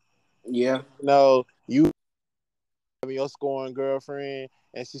playing. Yeah. You having your scoring girlfriend,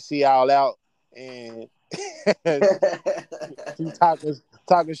 and she see all out, and she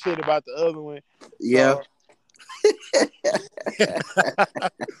talking shit about the other one. Yeah. So,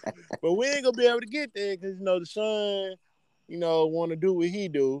 but we ain't gonna be able to get there because Deshaun, want to do what he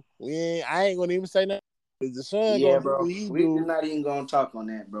do. I ain't gonna even say nothing. Deshaun Yeah, gonna do bro. what he We're do. not even gonna talk on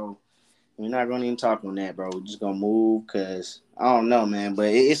that, bro. We're not gonna even talk on that, bro. We're just gonna move because I don't know, man. But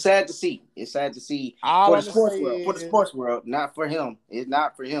it's sad to see. It's sad to see All for the I'm gonna say sports world. For the is, sports world, not for him. It's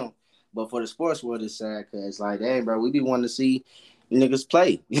not for him. But for the sports world, it's sad because, like, hey, bro, we be wanting to see niggas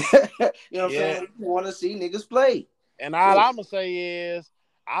play. You know what I'm yeah. saying? We want to see niggas play. And all Shit. I'm gonna say is,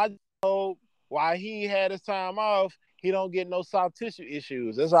 I know why he had his time off, he don't get no soft tissue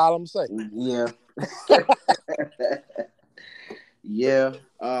issues. That's all I'm saying. Yeah. Yeah.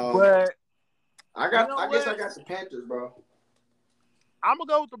 But I guess I what? got the Panthers, bro. I'm gonna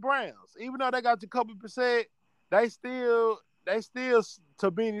go with the Browns. Even though they got Jacoby Brissett, they still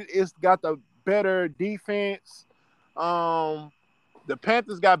to me it's got the better defense. The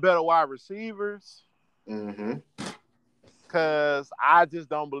Panthers got better wide receivers. Mm-hmm. Cause I just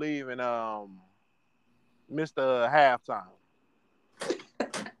don't believe in Mr. Halftime.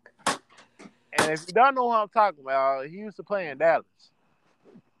 And if you don't know who I'm talking about, he used to play in Dallas.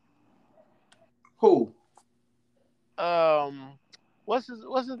 Who? What's his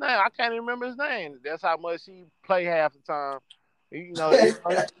name? I can't even remember his name. That's how much he play half the time. Even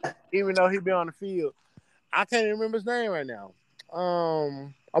though he be on the field, I can't even remember his name right now.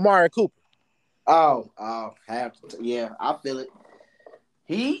 Amari Cooper. Yeah, I feel it.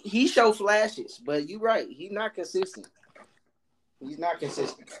 He show flashes, but you're right. He's not consistent. He's not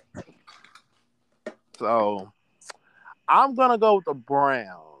consistent. So I'm gonna go with the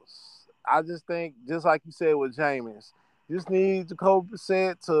Browns. I just think, just like you said with Jameis, just need Jacoby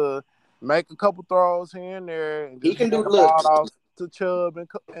Brissett to make a couple throws here and there, and He just can hand do the look. ball off to Chubb and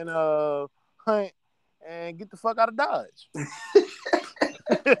Hunt, and get the fuck out of Dodge.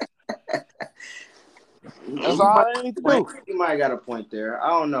 That's all I need to do. You might got a point there. I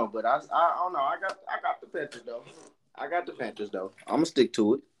don't know, but I don't know. I got the Panthers though. I'm gonna stick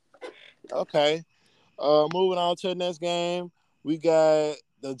to it. Okay. Moving on to the next game, we got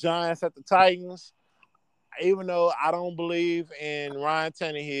the Giants at the Titans. Even though I don't believe in Ryan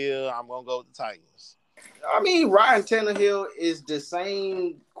Tannehill, I'm gonna go with the Titans. I mean, Ryan Tannehill is the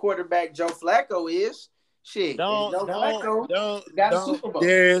same quarterback Joe Flacco is. Shit, and Joe Flacco got a Super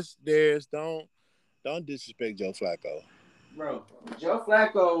Bowl. Don't disrespect Joe Flacco. Bro, Joe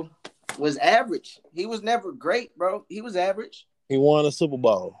Flacco was average. He was never great, bro. He was average. He won a Super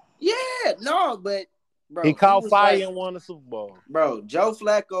Bowl. Yeah, no, but He bro, he caught was fire like, and won the Super Bowl. bro, Joe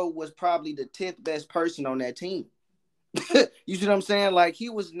Flacco was probably the 10th best person on that team. You see what I'm saying? Like he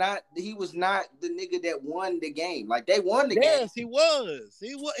was not the nigga that won the game. Like they won the game. Yes, he was.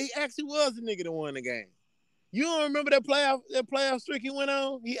 He actually was the nigga that won the game. You don't remember that playoff streak he went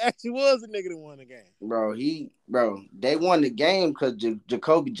on? He actually was the nigga that won the game. They won the game because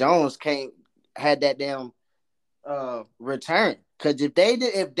Jacoby Jones had that damn return. Because if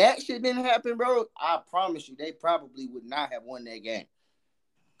that shit didn't happen, bro, I promise you, they probably would not have won that game.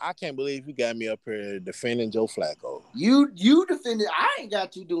 I can't believe you got me up here defending Joe Flacco. You defended. I ain't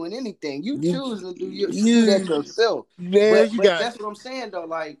got you doing anything. You choose to do you do that You, yourself. yeah, you But got that's what I'm saying though.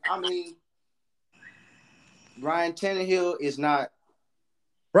 Like I mean, Ryan Tannehill is not,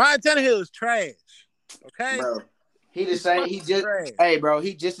 Ryan Tannehill is trash. Okay, bro. He the same. He just trash. Hey, bro.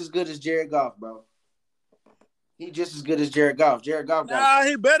 He just as good as Jared Goff, bro. He just as good as Jared Goff. Jared Goff got. Nah,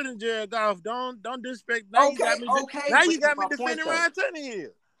 he better than Jared Goff. Don't disrespect. Now you got me. Now But you got that's me my point, defending though. Ryan Tannehill.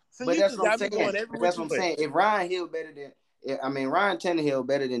 So But you that's just what I'm got me saying. going every That's which what I'm way. saying. If Ryan Tannehill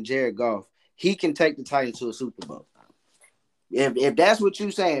better than Jared Goff, he can take the Titans to a Super Bowl. If that's what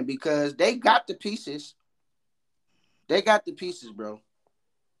you're saying, because they got the pieces. They got the pieces, bro.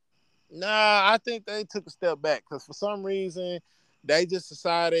 Nah, I think they took a step back because for some reason they just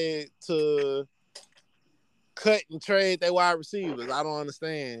decided to cut and trade their wide receivers. I don't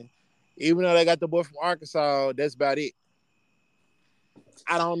understand. Even though they got the boy from Arkansas, that's about it.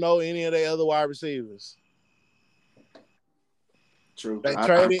 I don't know any of their other wide receivers. True. They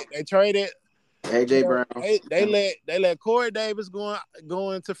traded. AJ Brown. They let Corey Davis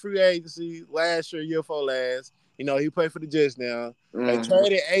go into free agency last year before last. You know, he played for the Jets now. They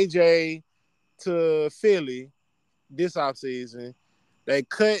traded AJ to Philly this offseason. They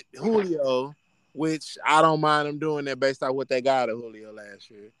cut Julio, which I don't mind them doing that based on what they got of Julio last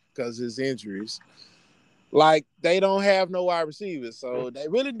year because of his injuries. Like, they don't have no wide receivers. So they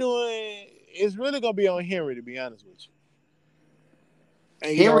really it's really going to be on Henry, to be honest with you.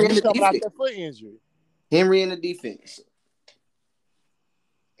 And, you know, Henry in he's the coming off defense. that foot injury. Henry in the defense.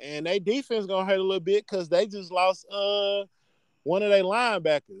 And their defense going to hurt a little bit because they just lost one of their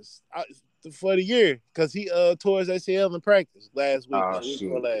linebackers for the year because he tore his ACL in practice last week. Oh, That week shit.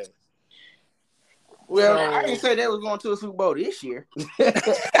 before last. Well, I didn't say they was going to a Super Bowl this year.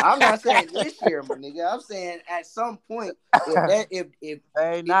 I'm not saying this year, my nigga. I'm saying at some point, if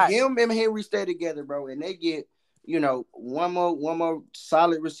him and Henry stay together, bro, and they get, you know, one more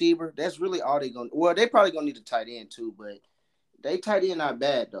solid receiver, that's really all they gonna. Well, they probably gonna need a tight end too, but they tight end not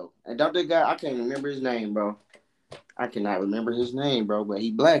bad though. And don't they got? I can't remember his name, bro. I cannot remember his name, bro. But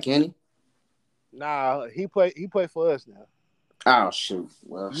he black, ain't he? Nah, he play for us now. Oh shoot!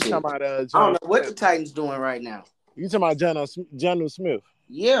 Well, You shit. talking about I don't know what the Titans doing right now. You talking about Jonnu Smith?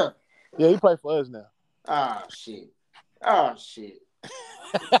 Yeah. Yeah, he play for us now. Oh shit.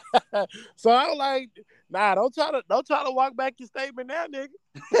 So I'm like, nah, don't try to walk back your statement now, nigga.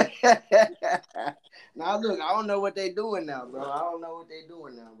 Now look, I don't know what they doing now, bro.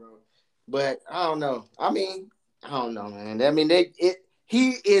 But I don't know. I mean, I don't know, man. I mean,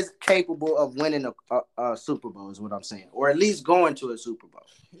 he is capable of winning a Super Bowl, is what I'm saying, or at least going to a Super Bowl.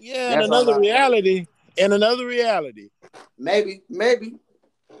 Yeah, and another reality. Maybe.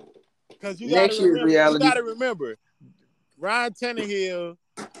 Because you next year's reality. You got to remember, Ryan Tannehill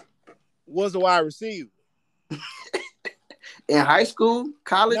was a wide receiver. In high school,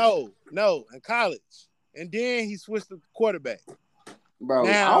 college? No, in college. And then he switched to quarterback. Bro,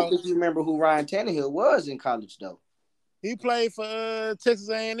 now, I don't think you remember who Ryan Tannehill was in college, though. He played for Texas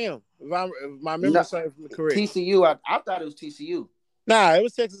A&M, if my memory serves me correct. TCU, I thought it was TCU. Nah, it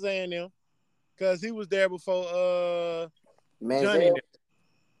was Texas A&M because he was there before Johnny.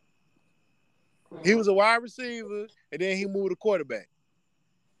 He was a wide receiver, and then he moved to quarterback.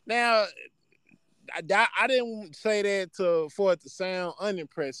 Now, I didn't say that for it to sound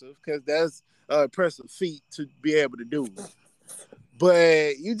unimpressive because that's an impressive feat to be able to do.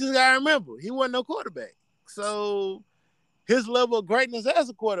 But you just got to remember, he wasn't no quarterback. So his level of greatness as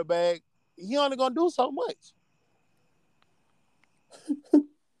a quarterback, he only going to do so much.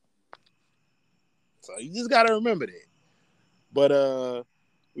 So you just got to remember that. But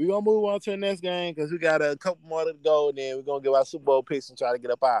we're going to move on to the next game because we got a couple more to go, and then we're going to give our Super Bowl picks and try to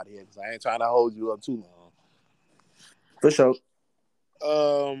get up out of here because I ain't trying to hold you up too long. For sure.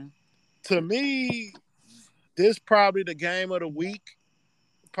 To me, this probably the game of the week.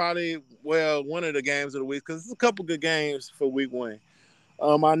 Probably, well, one of the games of the week because there's a couple good games for week one.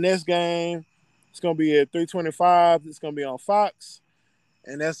 Our next game, it's going to be at 3:25. It's going to be on Fox.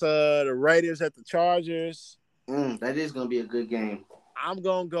 And that's the Raiders at the Chargers. That is going to be a good game. I'm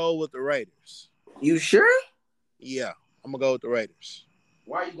going to go with the Raiders. You sure? Yeah, I'm gonna go with the Raiders.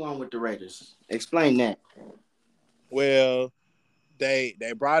 Why are you going with the Raiders? Explain that. Well, they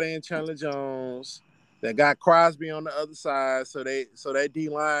brought in Chandler Jones. They got Crosby on the other side, so that D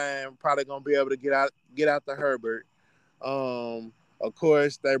line probably gonna be able to get out to Herbert. Of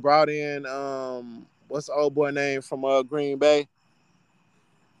course, they brought in what's the old boy name from Green Bay?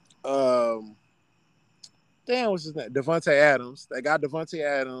 Um, damn, what's his name? Devontae Adams. They got Devontae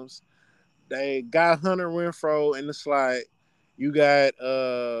Adams. They got Hunter Renfro in the slot. You got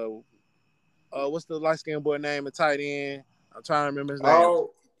what's the light skinned boy name? A tight end. I'm trying to remember his name.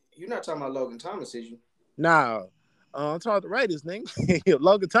 Oh, you're not talking about Logan Thomas, is you? Nah, I'm talking about the Raiders, nigga.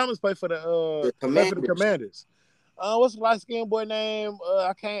 Logan Thomas The play for the Commanders. Commanders. What's the light skinned boy name?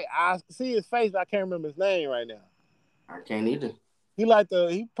 I see his face, but I can't remember his name right now. I can't either. He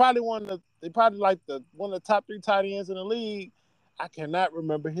probably like the one of the top 3 tight ends in the league. I cannot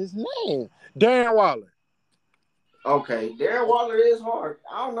remember his name. Darren Waller. Okay, Darren Waller is hard.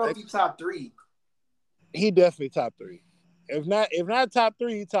 I don't know if he's top 3. He definitely top 3. If not top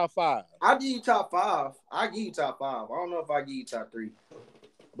 3, he top 5. I'll give you top 5. I give you top 5. I don't know if I give you top 3.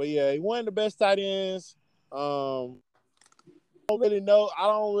 But yeah, he one of the best tight ends. I don't really know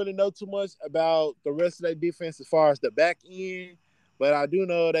too much about the rest of their defense as far as the back end, but I do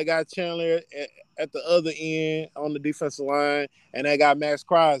know they got Chandler at the other end on the defensive line, and they got Max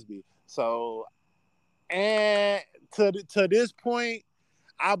Crosby. So, and to this point,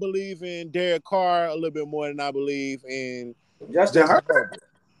 I believe in Derek Carr a little bit more than I believe in Justin Herbert.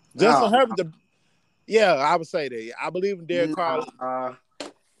 Justin Herbert, yeah, I would say that. I believe in Derek Carr.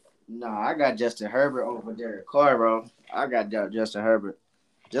 I got Justin Herbert over Derek Carr, bro. I got Justin Herbert.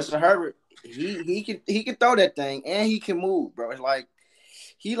 Justin Herbert, he can throw that thing and he can move, bro. It's like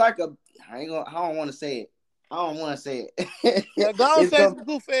he like a I don't want to say it. I don't want to say it. Yeah, don't say some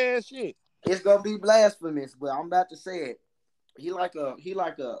goofy ass shit. It's gonna be blasphemous, but I'm about to say it. He like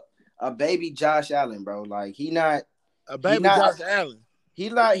a baby Josh Allen, bro. Like he not a baby Josh Allen. He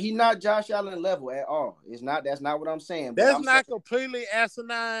not Josh Allen level at all. That's not what I'm saying. But that's I'm not completely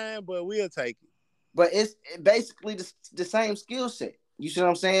asinine, but we'll take it. But it's basically the same skill set. You see what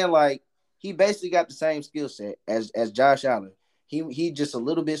I'm saying? Like he basically got the same skill set as Josh Allen. He just a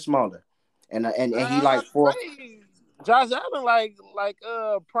little bit smaller, and he like 4. Josh Allen like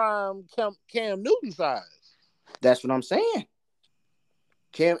prime Cam Newton size. That's what I'm saying.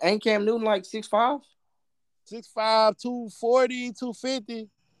 Cam Newton like 6'5"? 6'5", 240, 250.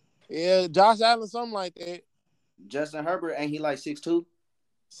 Yeah, Josh Allen, something like that. Justin Herbert, ain't he like 6'2"?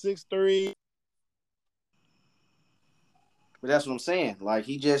 6'3". But that's what I'm saying. Like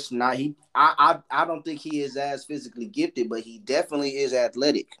he just not I don't think he is as physically gifted, but he definitely is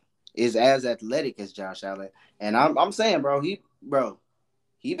athletic. Is as athletic as Josh Allen. And I'm saying, bro, he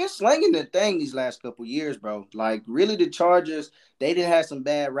been slinging the thing these last couple years, bro. Like really the Chargers, they didn't have some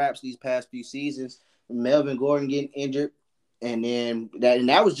bad raps these past few seasons. Melvin Gordon getting injured, and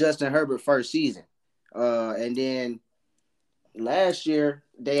that was Justin Herbert's first season. And then last year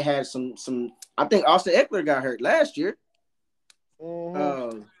they had some. I think Austin Eckler got hurt last year.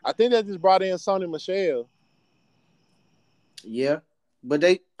 Mm-hmm. I think they just brought in Sony Michel. Yeah, but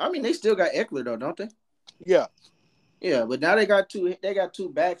they still got Eckler though, don't they? Yeah. Yeah, but now they got two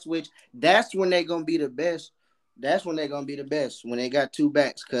backs, which that's when they're gonna be the best. That's when they're gonna be the best when they got 2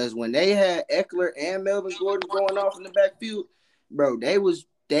 backs. Because when they had Eckler and Melvin Gordon going off in the backfield, bro, they was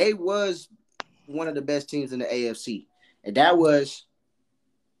one of the best teams in the AFC, and that was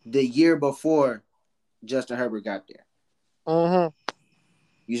the year before Justin Herbert got there.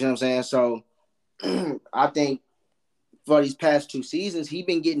 You see what I'm saying? So I think for these past 2 seasons, he's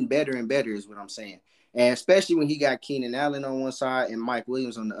been getting better and better, is what I'm saying. And especially when he got Keenan Allen on one side and Mike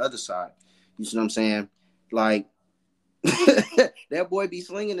Williams on the other side. You see what I'm saying? Like, that boy be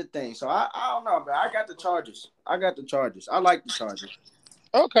slinging the thing. So, I don't know, but I got the Chargers. I like the Chargers.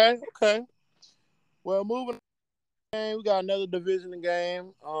 Okay. Well, moving on, we got another division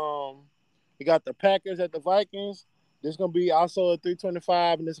game. We got the Packers at the Vikings. This is going to be also at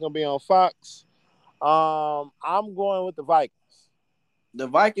 325, and this is going to be on Fox. I'm going with the Vikings. The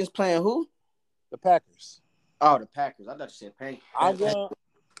Vikings playing who? The Packers. Oh, the Packers. I thought you said Packers. I'm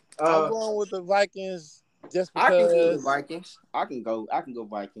going with the Vikings just because. I can do the Vikings. I can go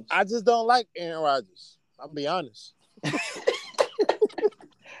Vikings. I just don't like Aaron Rodgers. I'll be honest.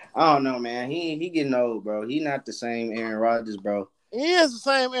 I don't know, man. He getting old, bro. He not the same Aaron Rodgers, bro. He is the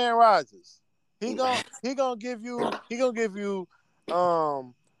same Aaron Rodgers. He gonna give you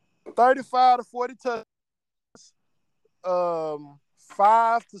 35 to 40 touchdowns,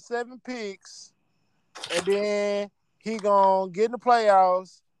 5 to 7 picks, and then he gonna get in the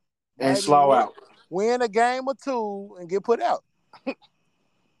playoffs and maybe slow out. win a game or two and get put out.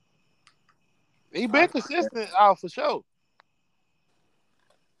 He been consistent out for sure.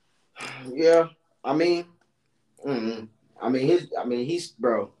 Yeah, I mean, he's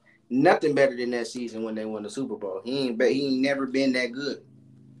bro. Nothing better than that season when they won the Super Bowl. He ain't never been that good.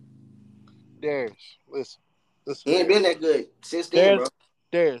 Darius, listen, He ain't been that good since then, bro.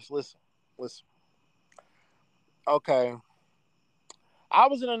 Darius, listen. Okay, I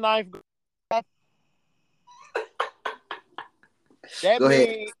was in the ninth grade. Go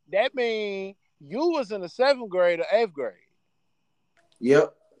ahead. That mean you was in the seventh grade or eighth grade.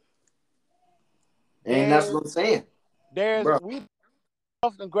 Yep. And that's Darius, what I'm saying, bro. we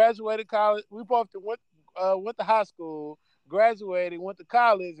both graduated college. We both went to high school, graduated, went to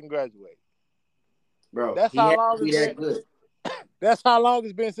college, and graduated. Bro, That's he how had long to be it's that been. good. That's how long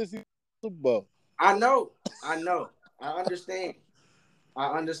it's been since he Super Bowl. I know. I understand.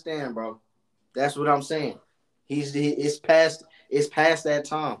 Bro. That's what I'm saying. It's past that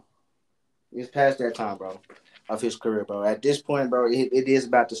time. It's past that time, bro, of his career, bro. At this point, bro, it is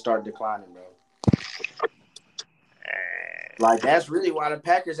about to start declining, bro. Like, that's really why the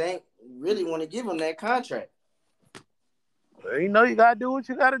Packers ain't really want to give him that contract. You know you gotta do what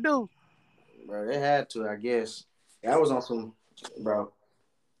you gotta do. Bro, they had to, I guess. That was on some, bro.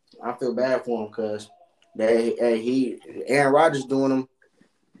 I feel bad for him because Aaron Rodgers doing him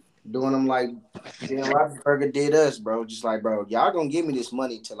like Ben Roethlisberger did us, bro. Just like, bro, y'all gonna give me this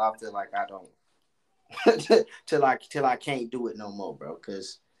money till I feel like I don't, till I can't do it no more, bro.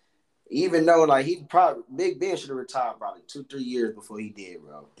 Because even though like he probably Big Ben should have retired probably 2-3 years before he did,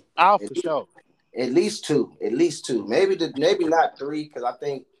 bro. Out for sure. At least two, maybe not three, because I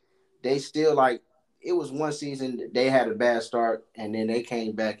think they still like it was one season they had a bad start and then they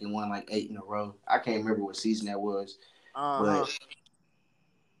came back and won like 8 in a row. I can't remember what season that was,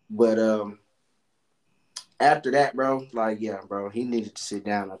 but after that, bro, like yeah, bro, he needed to sit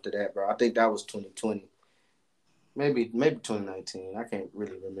down after that, bro. I think that was 2020, maybe 2019. I can't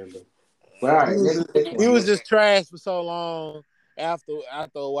really remember. But all right, he was just trash for so long. After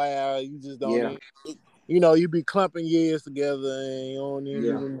a while, you just don't. Yeah. Even, you know, you be clumping years together and you don't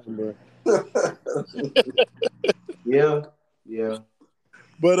even remember. Yeah.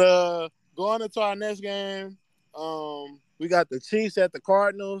 But going into our next game, we got the Chiefs at the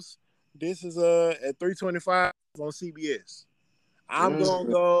Cardinals. This is at 3:25 on CBS. I'm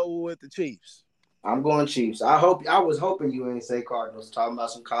gonna go with the Chiefs. I'm going Chiefs. I was hoping you ain't say Cardinals. Talking about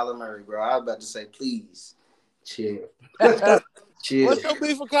some Kyler Murray, bro. I was about to say, please, chill. Chill. What's your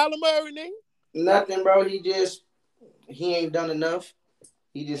beef for Kyler Murray, nigga? Nothing, bro. He ain't done enough.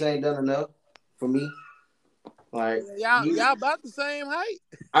 He just ain't done enough for me. Like y'all about the same height.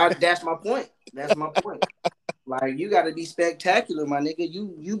 That's my point. Like, you got to be spectacular, my nigga.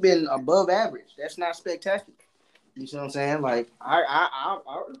 You've been above average. That's not spectacular. You see what I'm saying? Like, I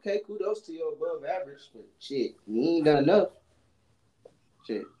okay, kudos to your above average, but shit, you ain't done enough.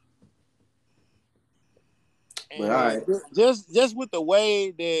 Shit. But all right, just with the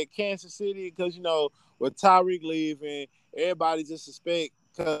way that Kansas City, because you know with Tyreek leaving, everybody just suspect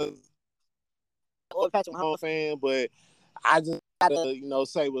because I'm a Patrick Mahomes fan, but I just gotta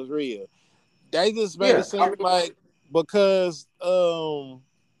say what's real. They just made it seem like because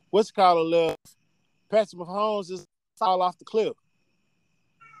what's called left, Patrick Mahomes just fall off the cliff.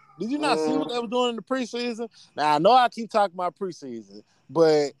 Did you not see what they were doing in the preseason? Now I know I keep talking about preseason,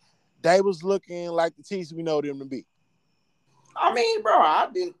 but they was looking like the Chiefs we know them to be. I mean, bro, I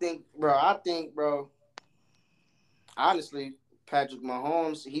think, bro, honestly, Patrick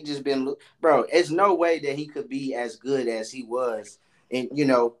Mahomes, he just been, bro, it's no way that he could be as good as he was, and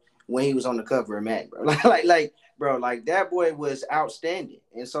when he was on the cover of Madden, bro. Bro, like that boy was outstanding,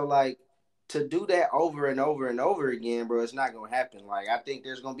 and so like to do that over and over and over again, bro, it's not gonna happen. Like, I think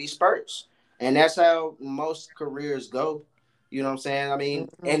there's gonna be spurts, and that's how most careers go. You know what I'm saying? I mean,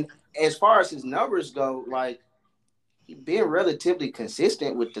 and as far as his numbers go, like he been relatively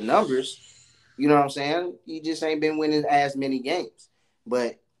consistent with the numbers. You know what I'm saying? He just ain't been winning as many games.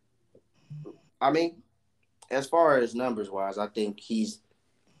 But I mean, as far as numbers wise, I think he's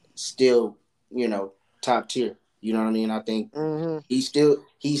still, top tier. You know what I mean? I think he's still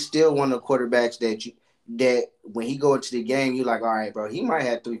one of the quarterbacks that when he go into the game, you're like, all right, bro, he might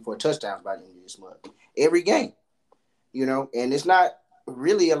have 3-4 touchdowns by the end of this month. Every game. And it's not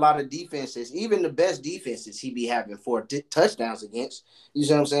really a lot of defenses. Even the best defenses, he be having 4 touchdowns against. You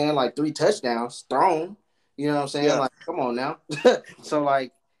see what I'm saying? Like 3 touchdowns thrown. You know what I'm saying? Yeah. Like, come on now. So,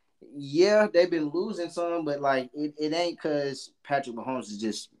 like, yeah, they've been losing some, but, like, it ain't because Patrick Mahomes is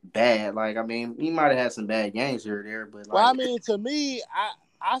just bad. Like, I mean, he might have had some bad games here or there, but, like. Well, I mean, to me,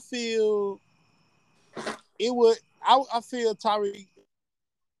 I feel it would. I feel Tyreek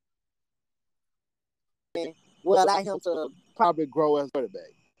will allow him to probably grow as a quarterback.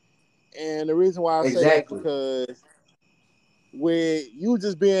 And the reason why I say that is Exactly. because with you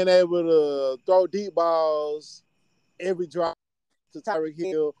just being able to throw deep balls every drive to Tyreek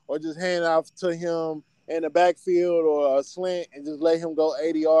Hill or just hand off to him in the backfield or a slant and just let him go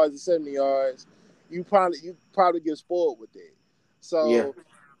 80 yards or 70 yards, you probably get spoiled with it. Yeah. So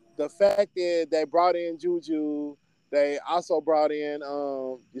the fact that they brought in Juju, they also brought in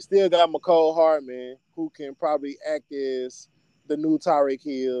you still got McCole Hardman, who can probably act as the new Tyreek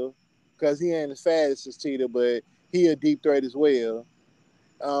Hill because he ain't as fast as Cheetah, but he a deep threat as well.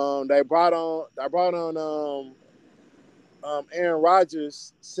 They brought on Aaron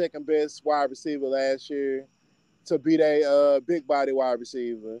Rodgers, second best wide receiver last year, to be their big body wide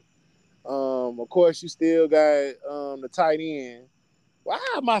receiver. Of course, you still got the tight end. Why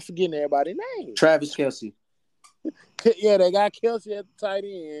am I forgetting everybody's name? Travis Kelce. Yeah, they got Kelsey at the tight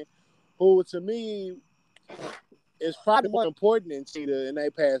end, who to me is probably more important than Cheetah in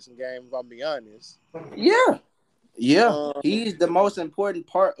their passing game, if I'm being honest. Yeah. Yeah. Um, He's the most important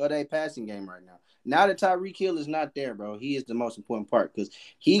part of that passing game right now. Now that Tyreek Hill is not there, bro, he is the most important part because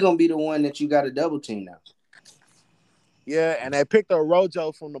he gonna be the one that you got to double team now. yeah, and they picked up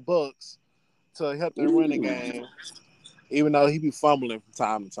Rojo from the Bucks to help them run the Ooh. game, even though he be fumbling from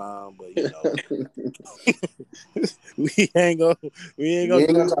time to time. But we ain't gonna we ain't We gonna ain't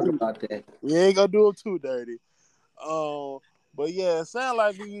do gonna him talk too, about that. we ain't gonna do him too dirty. But yeah, it sounds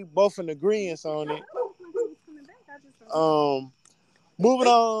like we both in agreement on it. Um, moving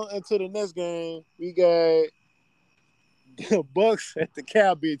on into the next game, we got the Bucks at the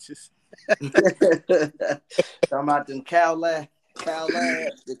Cow Bitches. Talking about them cow lads,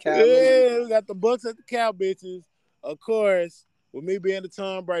 the cow ladies. Yeah, we got the Bucks at the Cow Bitches. Of course, with me being a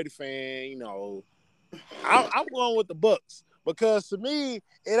Tom Brady fan, I'm going with the Bucks because to me,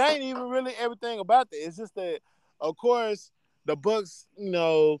 it ain't even really everything about that. It's just that, of course, the Bucks,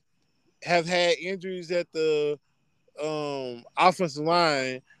 have had injuries at the offensive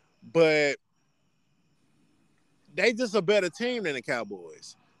line, but they just a better team than the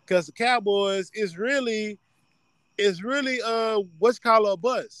Cowboys because the Cowboys is really what's called a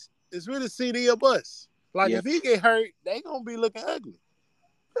bust. It's really CD a bust. Like Yeah, if he get hurt, they gonna be looking ugly.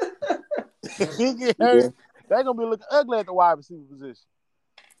 If he get hurt, yeah. they gonna be looking ugly at the wide receiver position.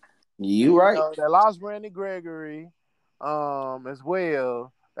 And You right. they lost Randy Gregory, as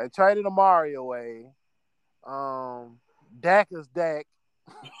well. They traded Amari away. Dak is Dak.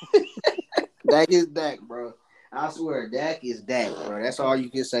 Dak is Dak, bro. I swear, Dak is Dak, bro. That's all you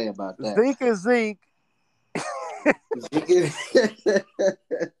can say about that. Zeke is Zeke.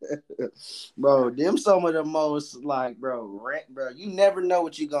 Bro, them some of the most like, bro. You never know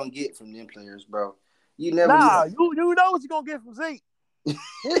what you're gonna get from them players, bro. You never Nah, know. you know what you're gonna get from Zeke. He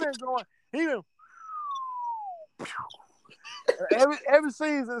been going. He been every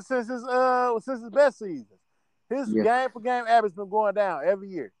season since his best season. His Yeah, game per game average been going down every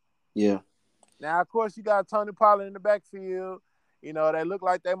year. yeah, Now, of course, you got Tony Pollard in the backfield. They look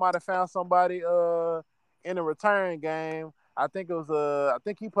like they might have found somebody in the return game. I think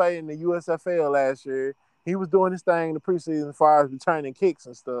he played in the USFL last year. He was doing his thing in the preseason as far as returning kicks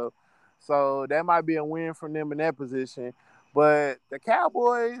and stuff. So that might be a win for them in that position. But the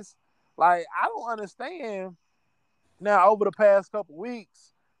Cowboys, like, I don't understand. Now, over the past couple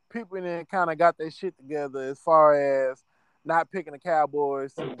weeks, people then kind of got their shit together as far as not picking the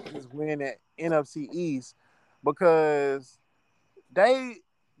Cowboys to just win that NFC East because they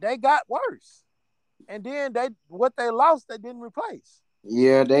they got worse, and then what they lost they didn't replace.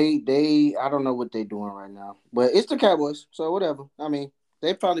 yeah. They. I don't know what they're doing right now, but it's the Cowboys, so whatever. I mean,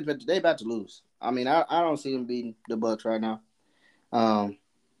 they about to lose. I mean, I don't see them beating the Bucks right now. Um,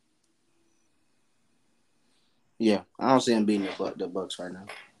 yeah, I don't see them beating the Bucks right now.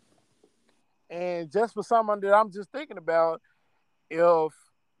 And just for someone that I'm just thinking about, if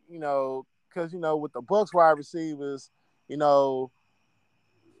because with the Bucks wide receivers, you know,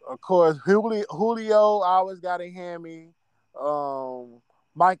 of course, Julio always got a hammy.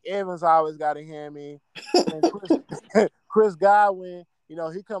 Mike Evans always got a hammy, and Chris Godwin,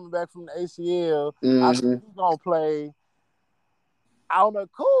 he coming back from the ACL. I think Mm-hmm. he's gonna play. On the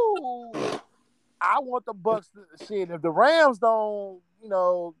cool, I want the Bucks to shit. If the Rams don't,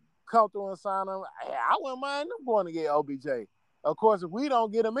 come through and sign him, I wouldn't mind them going to get OBJ. Of course, if we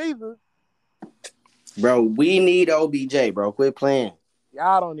don't get him either, Bro, we need OBJ, bro. Quit playing.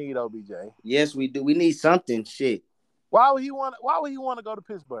 y'all don't need OBJ. Yes, we do. We need something. Shit, Why would he want to go to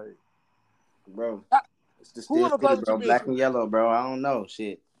Pittsburgh? bro. It's the Who Steel want to play City, with bro. your Black bitches? and yellow, bro. I don't know.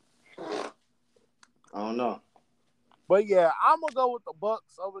 Shit. I don't know. But yeah, I'm gonna go with the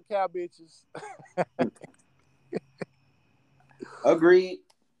Bucks over the Cow bitches. Agreed.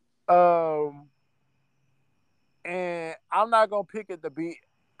 Um, and I'm not gonna pick it to be.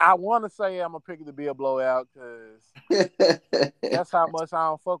 I want to say I'm gonna pick it to be a blowout because that's how much I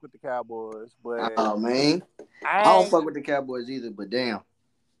don't fuck with the Cowboys. But Oh man, I I don't ain't, fuck with the Cowboys either. But damn.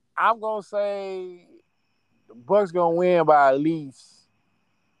 I'm gonna say the Bucks gonna win by at least.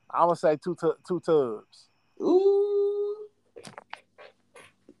 I'm gonna say two tubs. Ooh.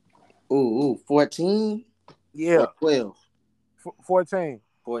 Ooh. 14 or Yeah, 12. 14.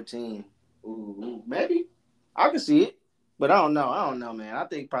 14. Ooh. Maybe. I can see it. But I don't know. I don't know, man. I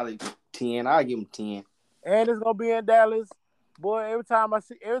think probably 10. I'll give them 10. And it's gonna be in Dallas. Boy, every time I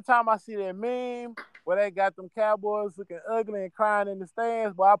see that meme where they got them Cowboys looking ugly and crying in the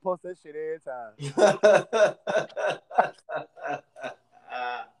stands, boy, I post that shit every time.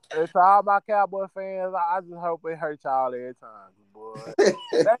 And to all my Cowboy fans, I just hope it hurt y'all every time, boy.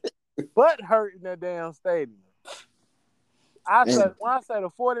 That butt hurt in that damn stadium. Man, When I say the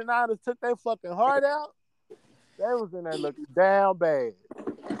 49ers took their fucking heart out, they was in there looking down bad.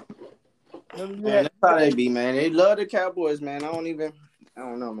 that's how they be, man. They love the Cowboys, man. I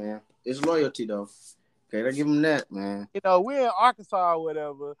don't know, man. It's loyalty, though. Okay, I give them that, man. You know, we're in Arkansas or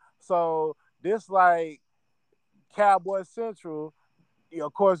whatever, so this like Cowboy Central. You know,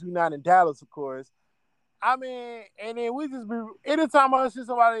 of course, we're not in Dallas, of course. I mean, and then we just be anytime I see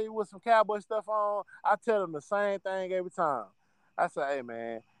somebody with some cowboy stuff on, I tell them the same thing every time. I say, hey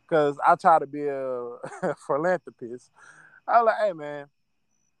man, because I try to be a philanthropist. I was like, hey man,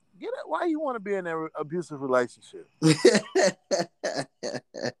 get it. Why you want to be in an abusive relationship?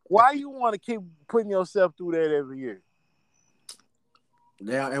 Why you want to keep putting yourself through that every year?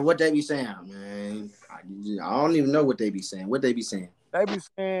 Yeah, and what they be saying, man. I don't even know what they be saying. What they be saying. They be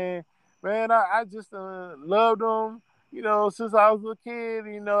saying, man, I just loved them, you know, since I was a kid.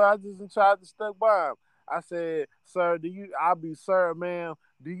 You know, I just tried to stuck by them. I said, sir, I'll be, sir, ma'am,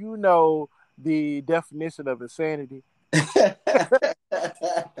 do you know the definition of insanity?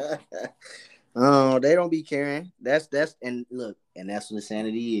 Oh, they don't be caring. And look, and that's what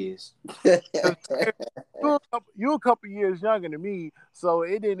insanity is. You a couple years younger than me, so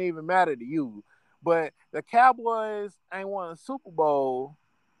it didn't even matter to you. But the Cowboys ain't won a Super Bowl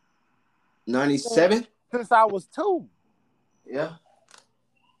 97? since I was 2. Yeah.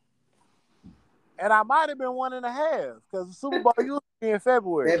 And I might have been 1.5 because the Super Bowl used to be in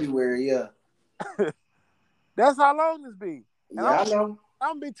February. February, yeah. That's how long this be. And Yeah, I know.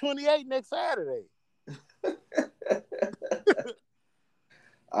 I'm gonna be 28 next Saturday.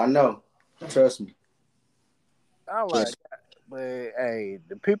 I know. Trust me. I'm like, but hey,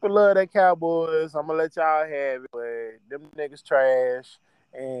 the people love that Cowboys. I'm gonna let y'all have it, but them niggas trash.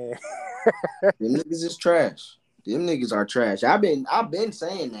 And Them niggas is trash. Them niggas are trash. I've been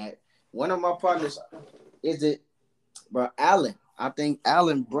saying that. One of my partners is it, bro, Allen. I think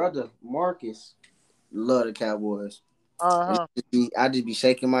Allen brother Marcus love the Cowboys. And uh-huh. I just be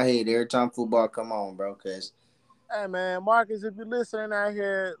shaking my head every time football come on, bro. Cause Hey man, Marcus, if you're listening out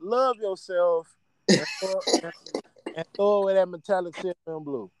here, love yourself and throw away that metallic silver and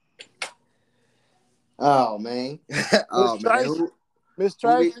blue. oh man, Miss oh man, Tracy, Miss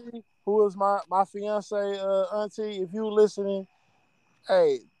who be Tracy, who is my fiance auntie, if you listening,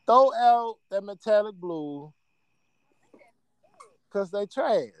 hey, throw out that metallic blue because they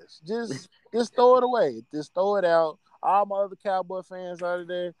trash. Just throw it away. Just throw it out. All my other Cowboy fans out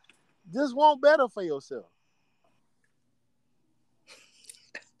there, just want better for yourself.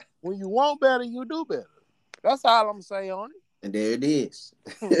 When you want better, you do better. That's all I'm saying on and there it is.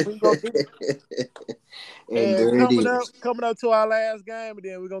 it. We gonna get And and there it is. coming up to our last game, and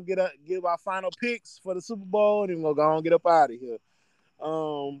then we're gonna give our final picks for the Super Bowl, and then we're gonna go and get up out of here.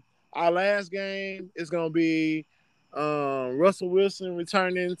 Our last game is gonna be Russell Wilson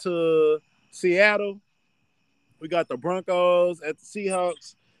returning to Seattle. We got the Broncos at the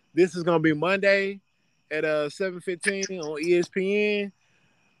Seahawks. This is gonna be Monday at 7:15 on ESPN.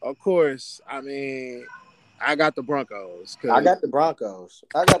 Of course, I mean I got the Broncos I got the Broncos.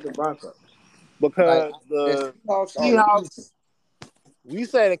 Like because the the Seahawks are losing. Seahawks. We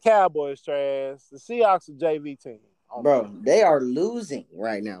say the Cowboys trash. The Seahawks are JV team. Bro, they are losing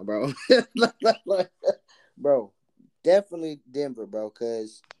right now, bro. Bro, definitely Denver, bro.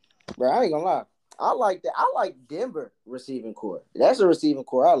 Cause, bro, I ain't gonna lie. I like that. I like Denver receiving core. That's a receiving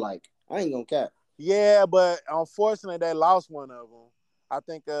core I like. I ain't gonna cap. Yeah, but unfortunately they lost one of them. I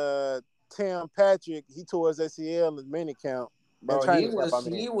think Tim Patrick he tore his ACL in mini camp and Bro, training camp. I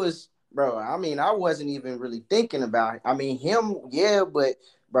mean, he was bro. I mean, I wasn't even really thinking about it. I mean, him, yeah, but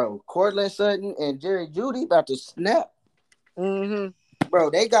bro, Cortland Sutton and Jerry Jeudy about to snap. Mm-hmm. Bro,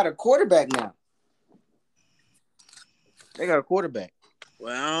 they got a quarterback now. They got a quarterback.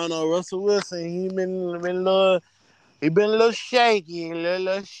 Well, I don't know. Russell Wilson, he been a little shaky,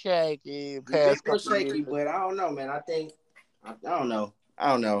 little shaky He been past a little couple of years. shaky, but I don't know, man. I don't know. I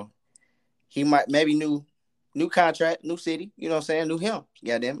don't know. He might maybe new contract, new city. You know what I'm saying? New him.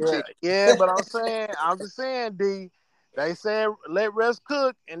 Goddamn it, Yeah, shit. yeah, but I'm just saying, D. They said let Russ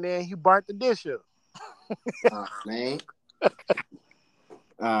cook, and then he burnt the dish up. Oh man.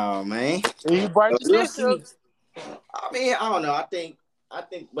 Oh man. And he burnt But the we'll dish up. see. I mean, I don't know. I think,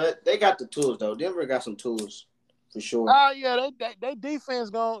 but they got the tools though. Denver got some tools for sure. Oh yeah, they defense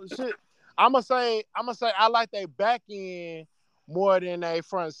going shit. I'm gonna say I like their back end more than they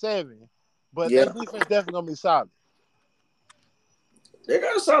front seven, but they Yeah, defense definitely gonna be solid. they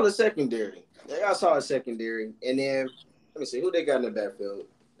got a solid secondary. And then let me see who they got in the backfield.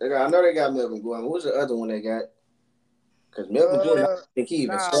 I know they got Melvin Gordon. Who's the other one they got? Because Melvin Gordon, I Uh, don't think he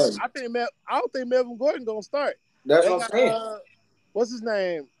even nah, started. I don't think Melvin Gordon gonna start. That's They what I'm got saying. what's his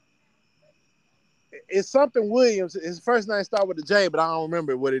name? It's something Williams. His first name start with a J, but I don't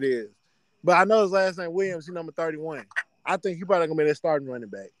remember what it is. But I know his last name Williams. He's number 31. I think he probably gonna be their starting running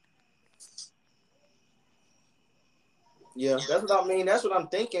back. Yeah, that's what I mean. That's what I'm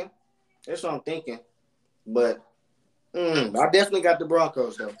thinking. That's what I'm thinking. But I definitely got the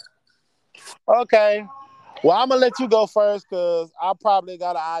Broncos though. Okay. Well, I'm gonna let you go first because I probably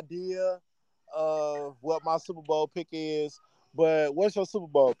got an idea of what my Super Bowl pick is. But what's your Super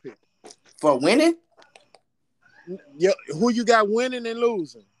Bowl pick? For winning, Who you got winning and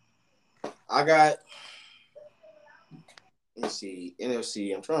losing? I got. Let me see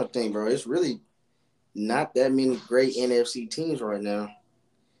NFC. I'm trying to think, bro. It's really not that many great NFC teams right now.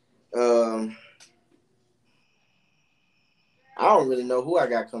 Um, I don't really know who I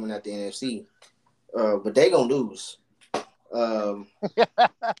got coming out the NFC. But they gonna lose. Um,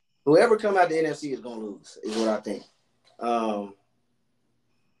 whoever come out the NFC is gonna lose, is what I think.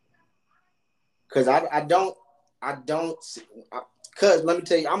 Because I don't. Because let me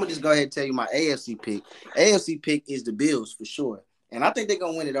tell you, I'm gonna just go ahead and tell you my AFC pick. AFC pick is the Bills for sure, and I think they're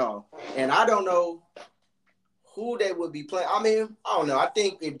gonna win it all. And I don't know who they would be playing. I mean, I don't know. I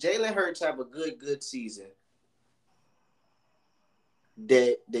think if Jalen Hurts have a good season,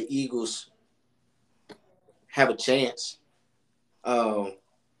 that the Eagles have a chance. Um,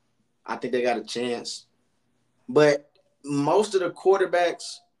 I think they got a chance. But most of the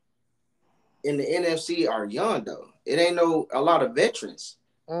quarterbacks in the NFC are young though. It ain't a lot of veterans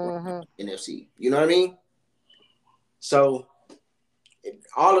Mm-hmm. NFC. You know what I mean? So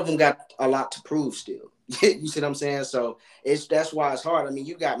all of them got a lot to prove still. You see what I'm saying? So that's why it's hard. I mean,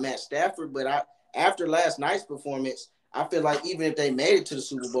 you got Matt Stafford, but after last night's performance, I feel like even if they made it to the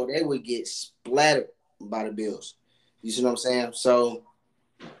Super Bowl, they would get splattered by the Bills. You see what I'm saying? So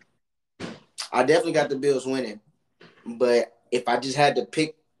I definitely got the Bills winning. But if I just had to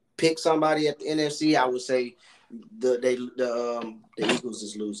pick somebody at the NFC, I would say the Eagles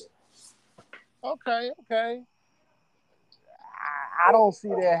is losing. Okay. I don't see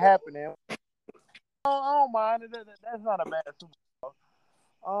that happening. I don't mind it. That's not a bad Super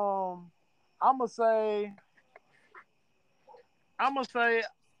Bowl. I'm gonna say. I'm gonna say.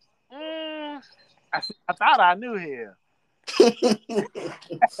 I thought I knew here.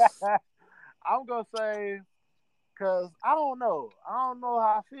 I'm gonna say because I don't know. I don't know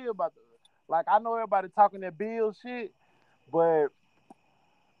how I feel about the. Like I know everybody talking that Bill shit, but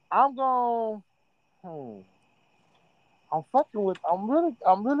I'm going. Hmm. I'm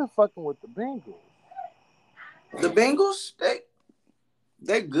really fucking with the Bengals. The Bengals,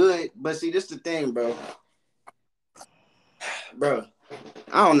 they good, but see, this the thing, bro. Bro,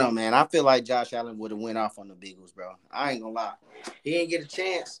 I don't know, man. I feel like Josh Allen would have went off on the Bengals, bro. I ain't gonna lie. He didn't get a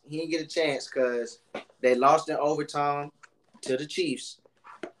chance. He didn't get a chance because they lost in overtime to the Chiefs.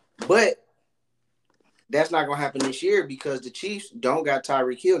 But that's not gonna happen this year because the Chiefs don't got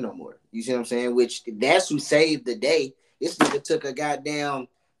Tyreek Hill no more. You see what I'm saying? Which that's who saved the day. This nigga took a goddamn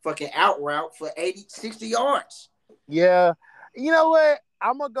fucking out route for 80, 60 yards. Yeah, you know what?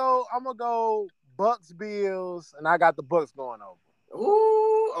 I'm gonna go. Bucks Bills, and I got the Bucks going over.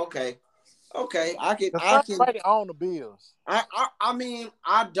 Ooh, okay. Okay. I can Cause I Tom can Brady on the Bills. I mean,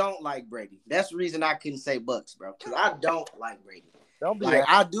 I don't like Brady. That's the reason I couldn't say Bucks, bro. Because I don't like Brady. Don't be Like that.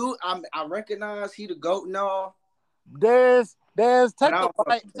 I do, I recognize he the GOAT and all, There's but take I your don't fuck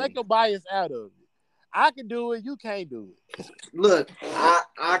with take Brady. your bias out of it. I can do it. You can't do it. Look,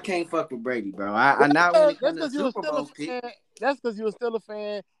 I can't fuck with Brady, bro. I not when it That's comes to because you were Super still a Bowl pick. fan. That's because you were still a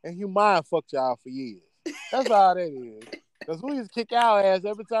fan, and you mind fucked y'all for years. That's all that is. Because we used to kick our ass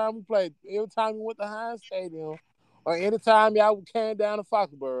every time we played. Every time we went to Heinz Stadium, or anytime y'all came down to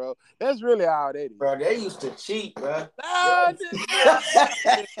Foxborough. That's really all that is. Bro, they used to cheat, bro. Nah,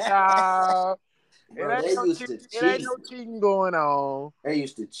 nah. Bro, they used to It ain't cheat. no cheating going on. They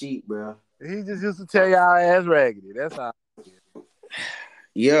used to cheat, bro. He just used to tell y'all ass raggedy. That's all.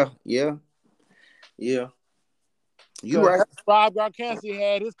 Yeah. You right. Rob Gronkowski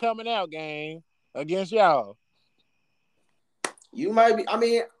had his coming out game against y'all. You might be. I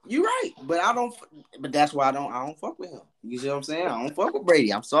mean, you right, but I don't. But that's why I don't fuck with him. You see what I'm saying? I don't fuck with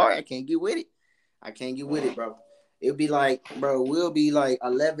Brady. I'm sorry, I can't get with it. I can't get with it, bro. It'll be like, bro, we'll be like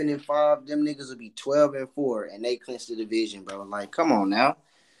 11-5. Them niggas will be 12-4, and they clinch the division, bro. Like, come on now.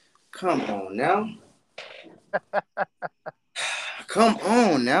 Come on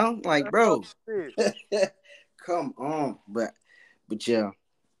now. Like, bro. Come on. But yeah.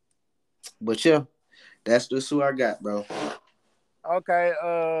 That's just who I got, bro. Okay,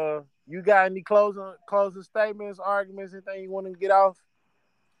 you got any closing statements, arguments, anything you want to get off?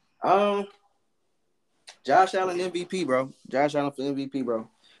 Josh Allen MVP, bro. Josh Allen for MVP, bro.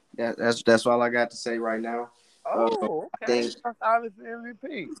 That's all I got to say right now. Oh, okay. Josh Allen for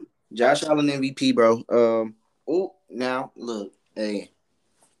MVP. Josh Allen MVP, bro. Now look, hey,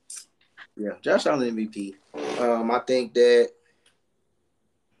 yeah, Josh Allen MVP.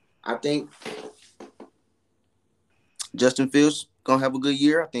 I think Justin Fields gonna have a good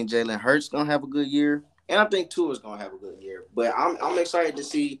year. I think Jalen Hurts gonna have a good year, and I think Tua's gonna have a good year. But I'm excited to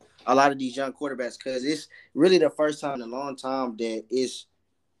see a lot of these young quarterbacks because it's really the first time in a long time that it's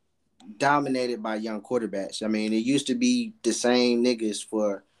dominated by young quarterbacks. I mean, it used to be the same niggas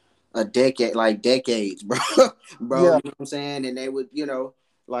for a decade, like decades, bro. Bro, Yeah. you know what I'm saying? And they would,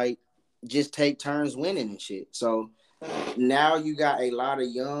 like just take turns winning and shit. So now you got a lot of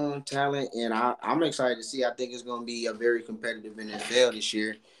young talent, and I'm excited to see. I think it's going to be a very competitive NFL this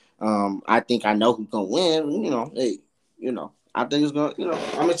year. I think I know who's going to win. I think it's going.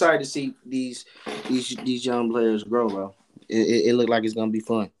 I'm excited to see these young players grow, bro. It looked like it's going to be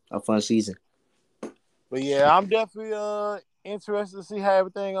fun, a fun season. But yeah, I'm definitely interested to see how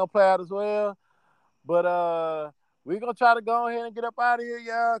everything gonna play out as well. But we're gonna try to go ahead and get up out of here,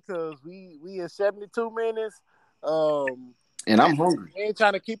 y'all, because we at 72 minutes. And I'm hungry. We ain't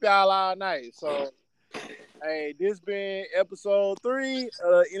trying to keep y'all all night. So hey, this been episode 3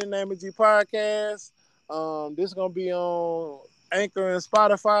 In the Name of G podcast. This is gonna be on Anchor and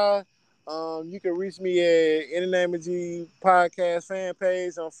Spotify. You can reach me at In the Name of G podcast fan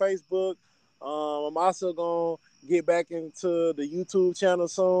page on Facebook. I'm also gonna get back into the YouTube channel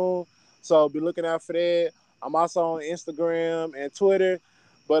soon, so be looking out for that. I'm also on Instagram and Twitter.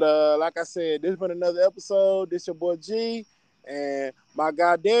 But like I said, this has been another episode. This your boy G and my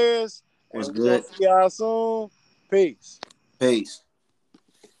guy Darius. Was And we're gonna good. see y'all soon. Peace. Peace.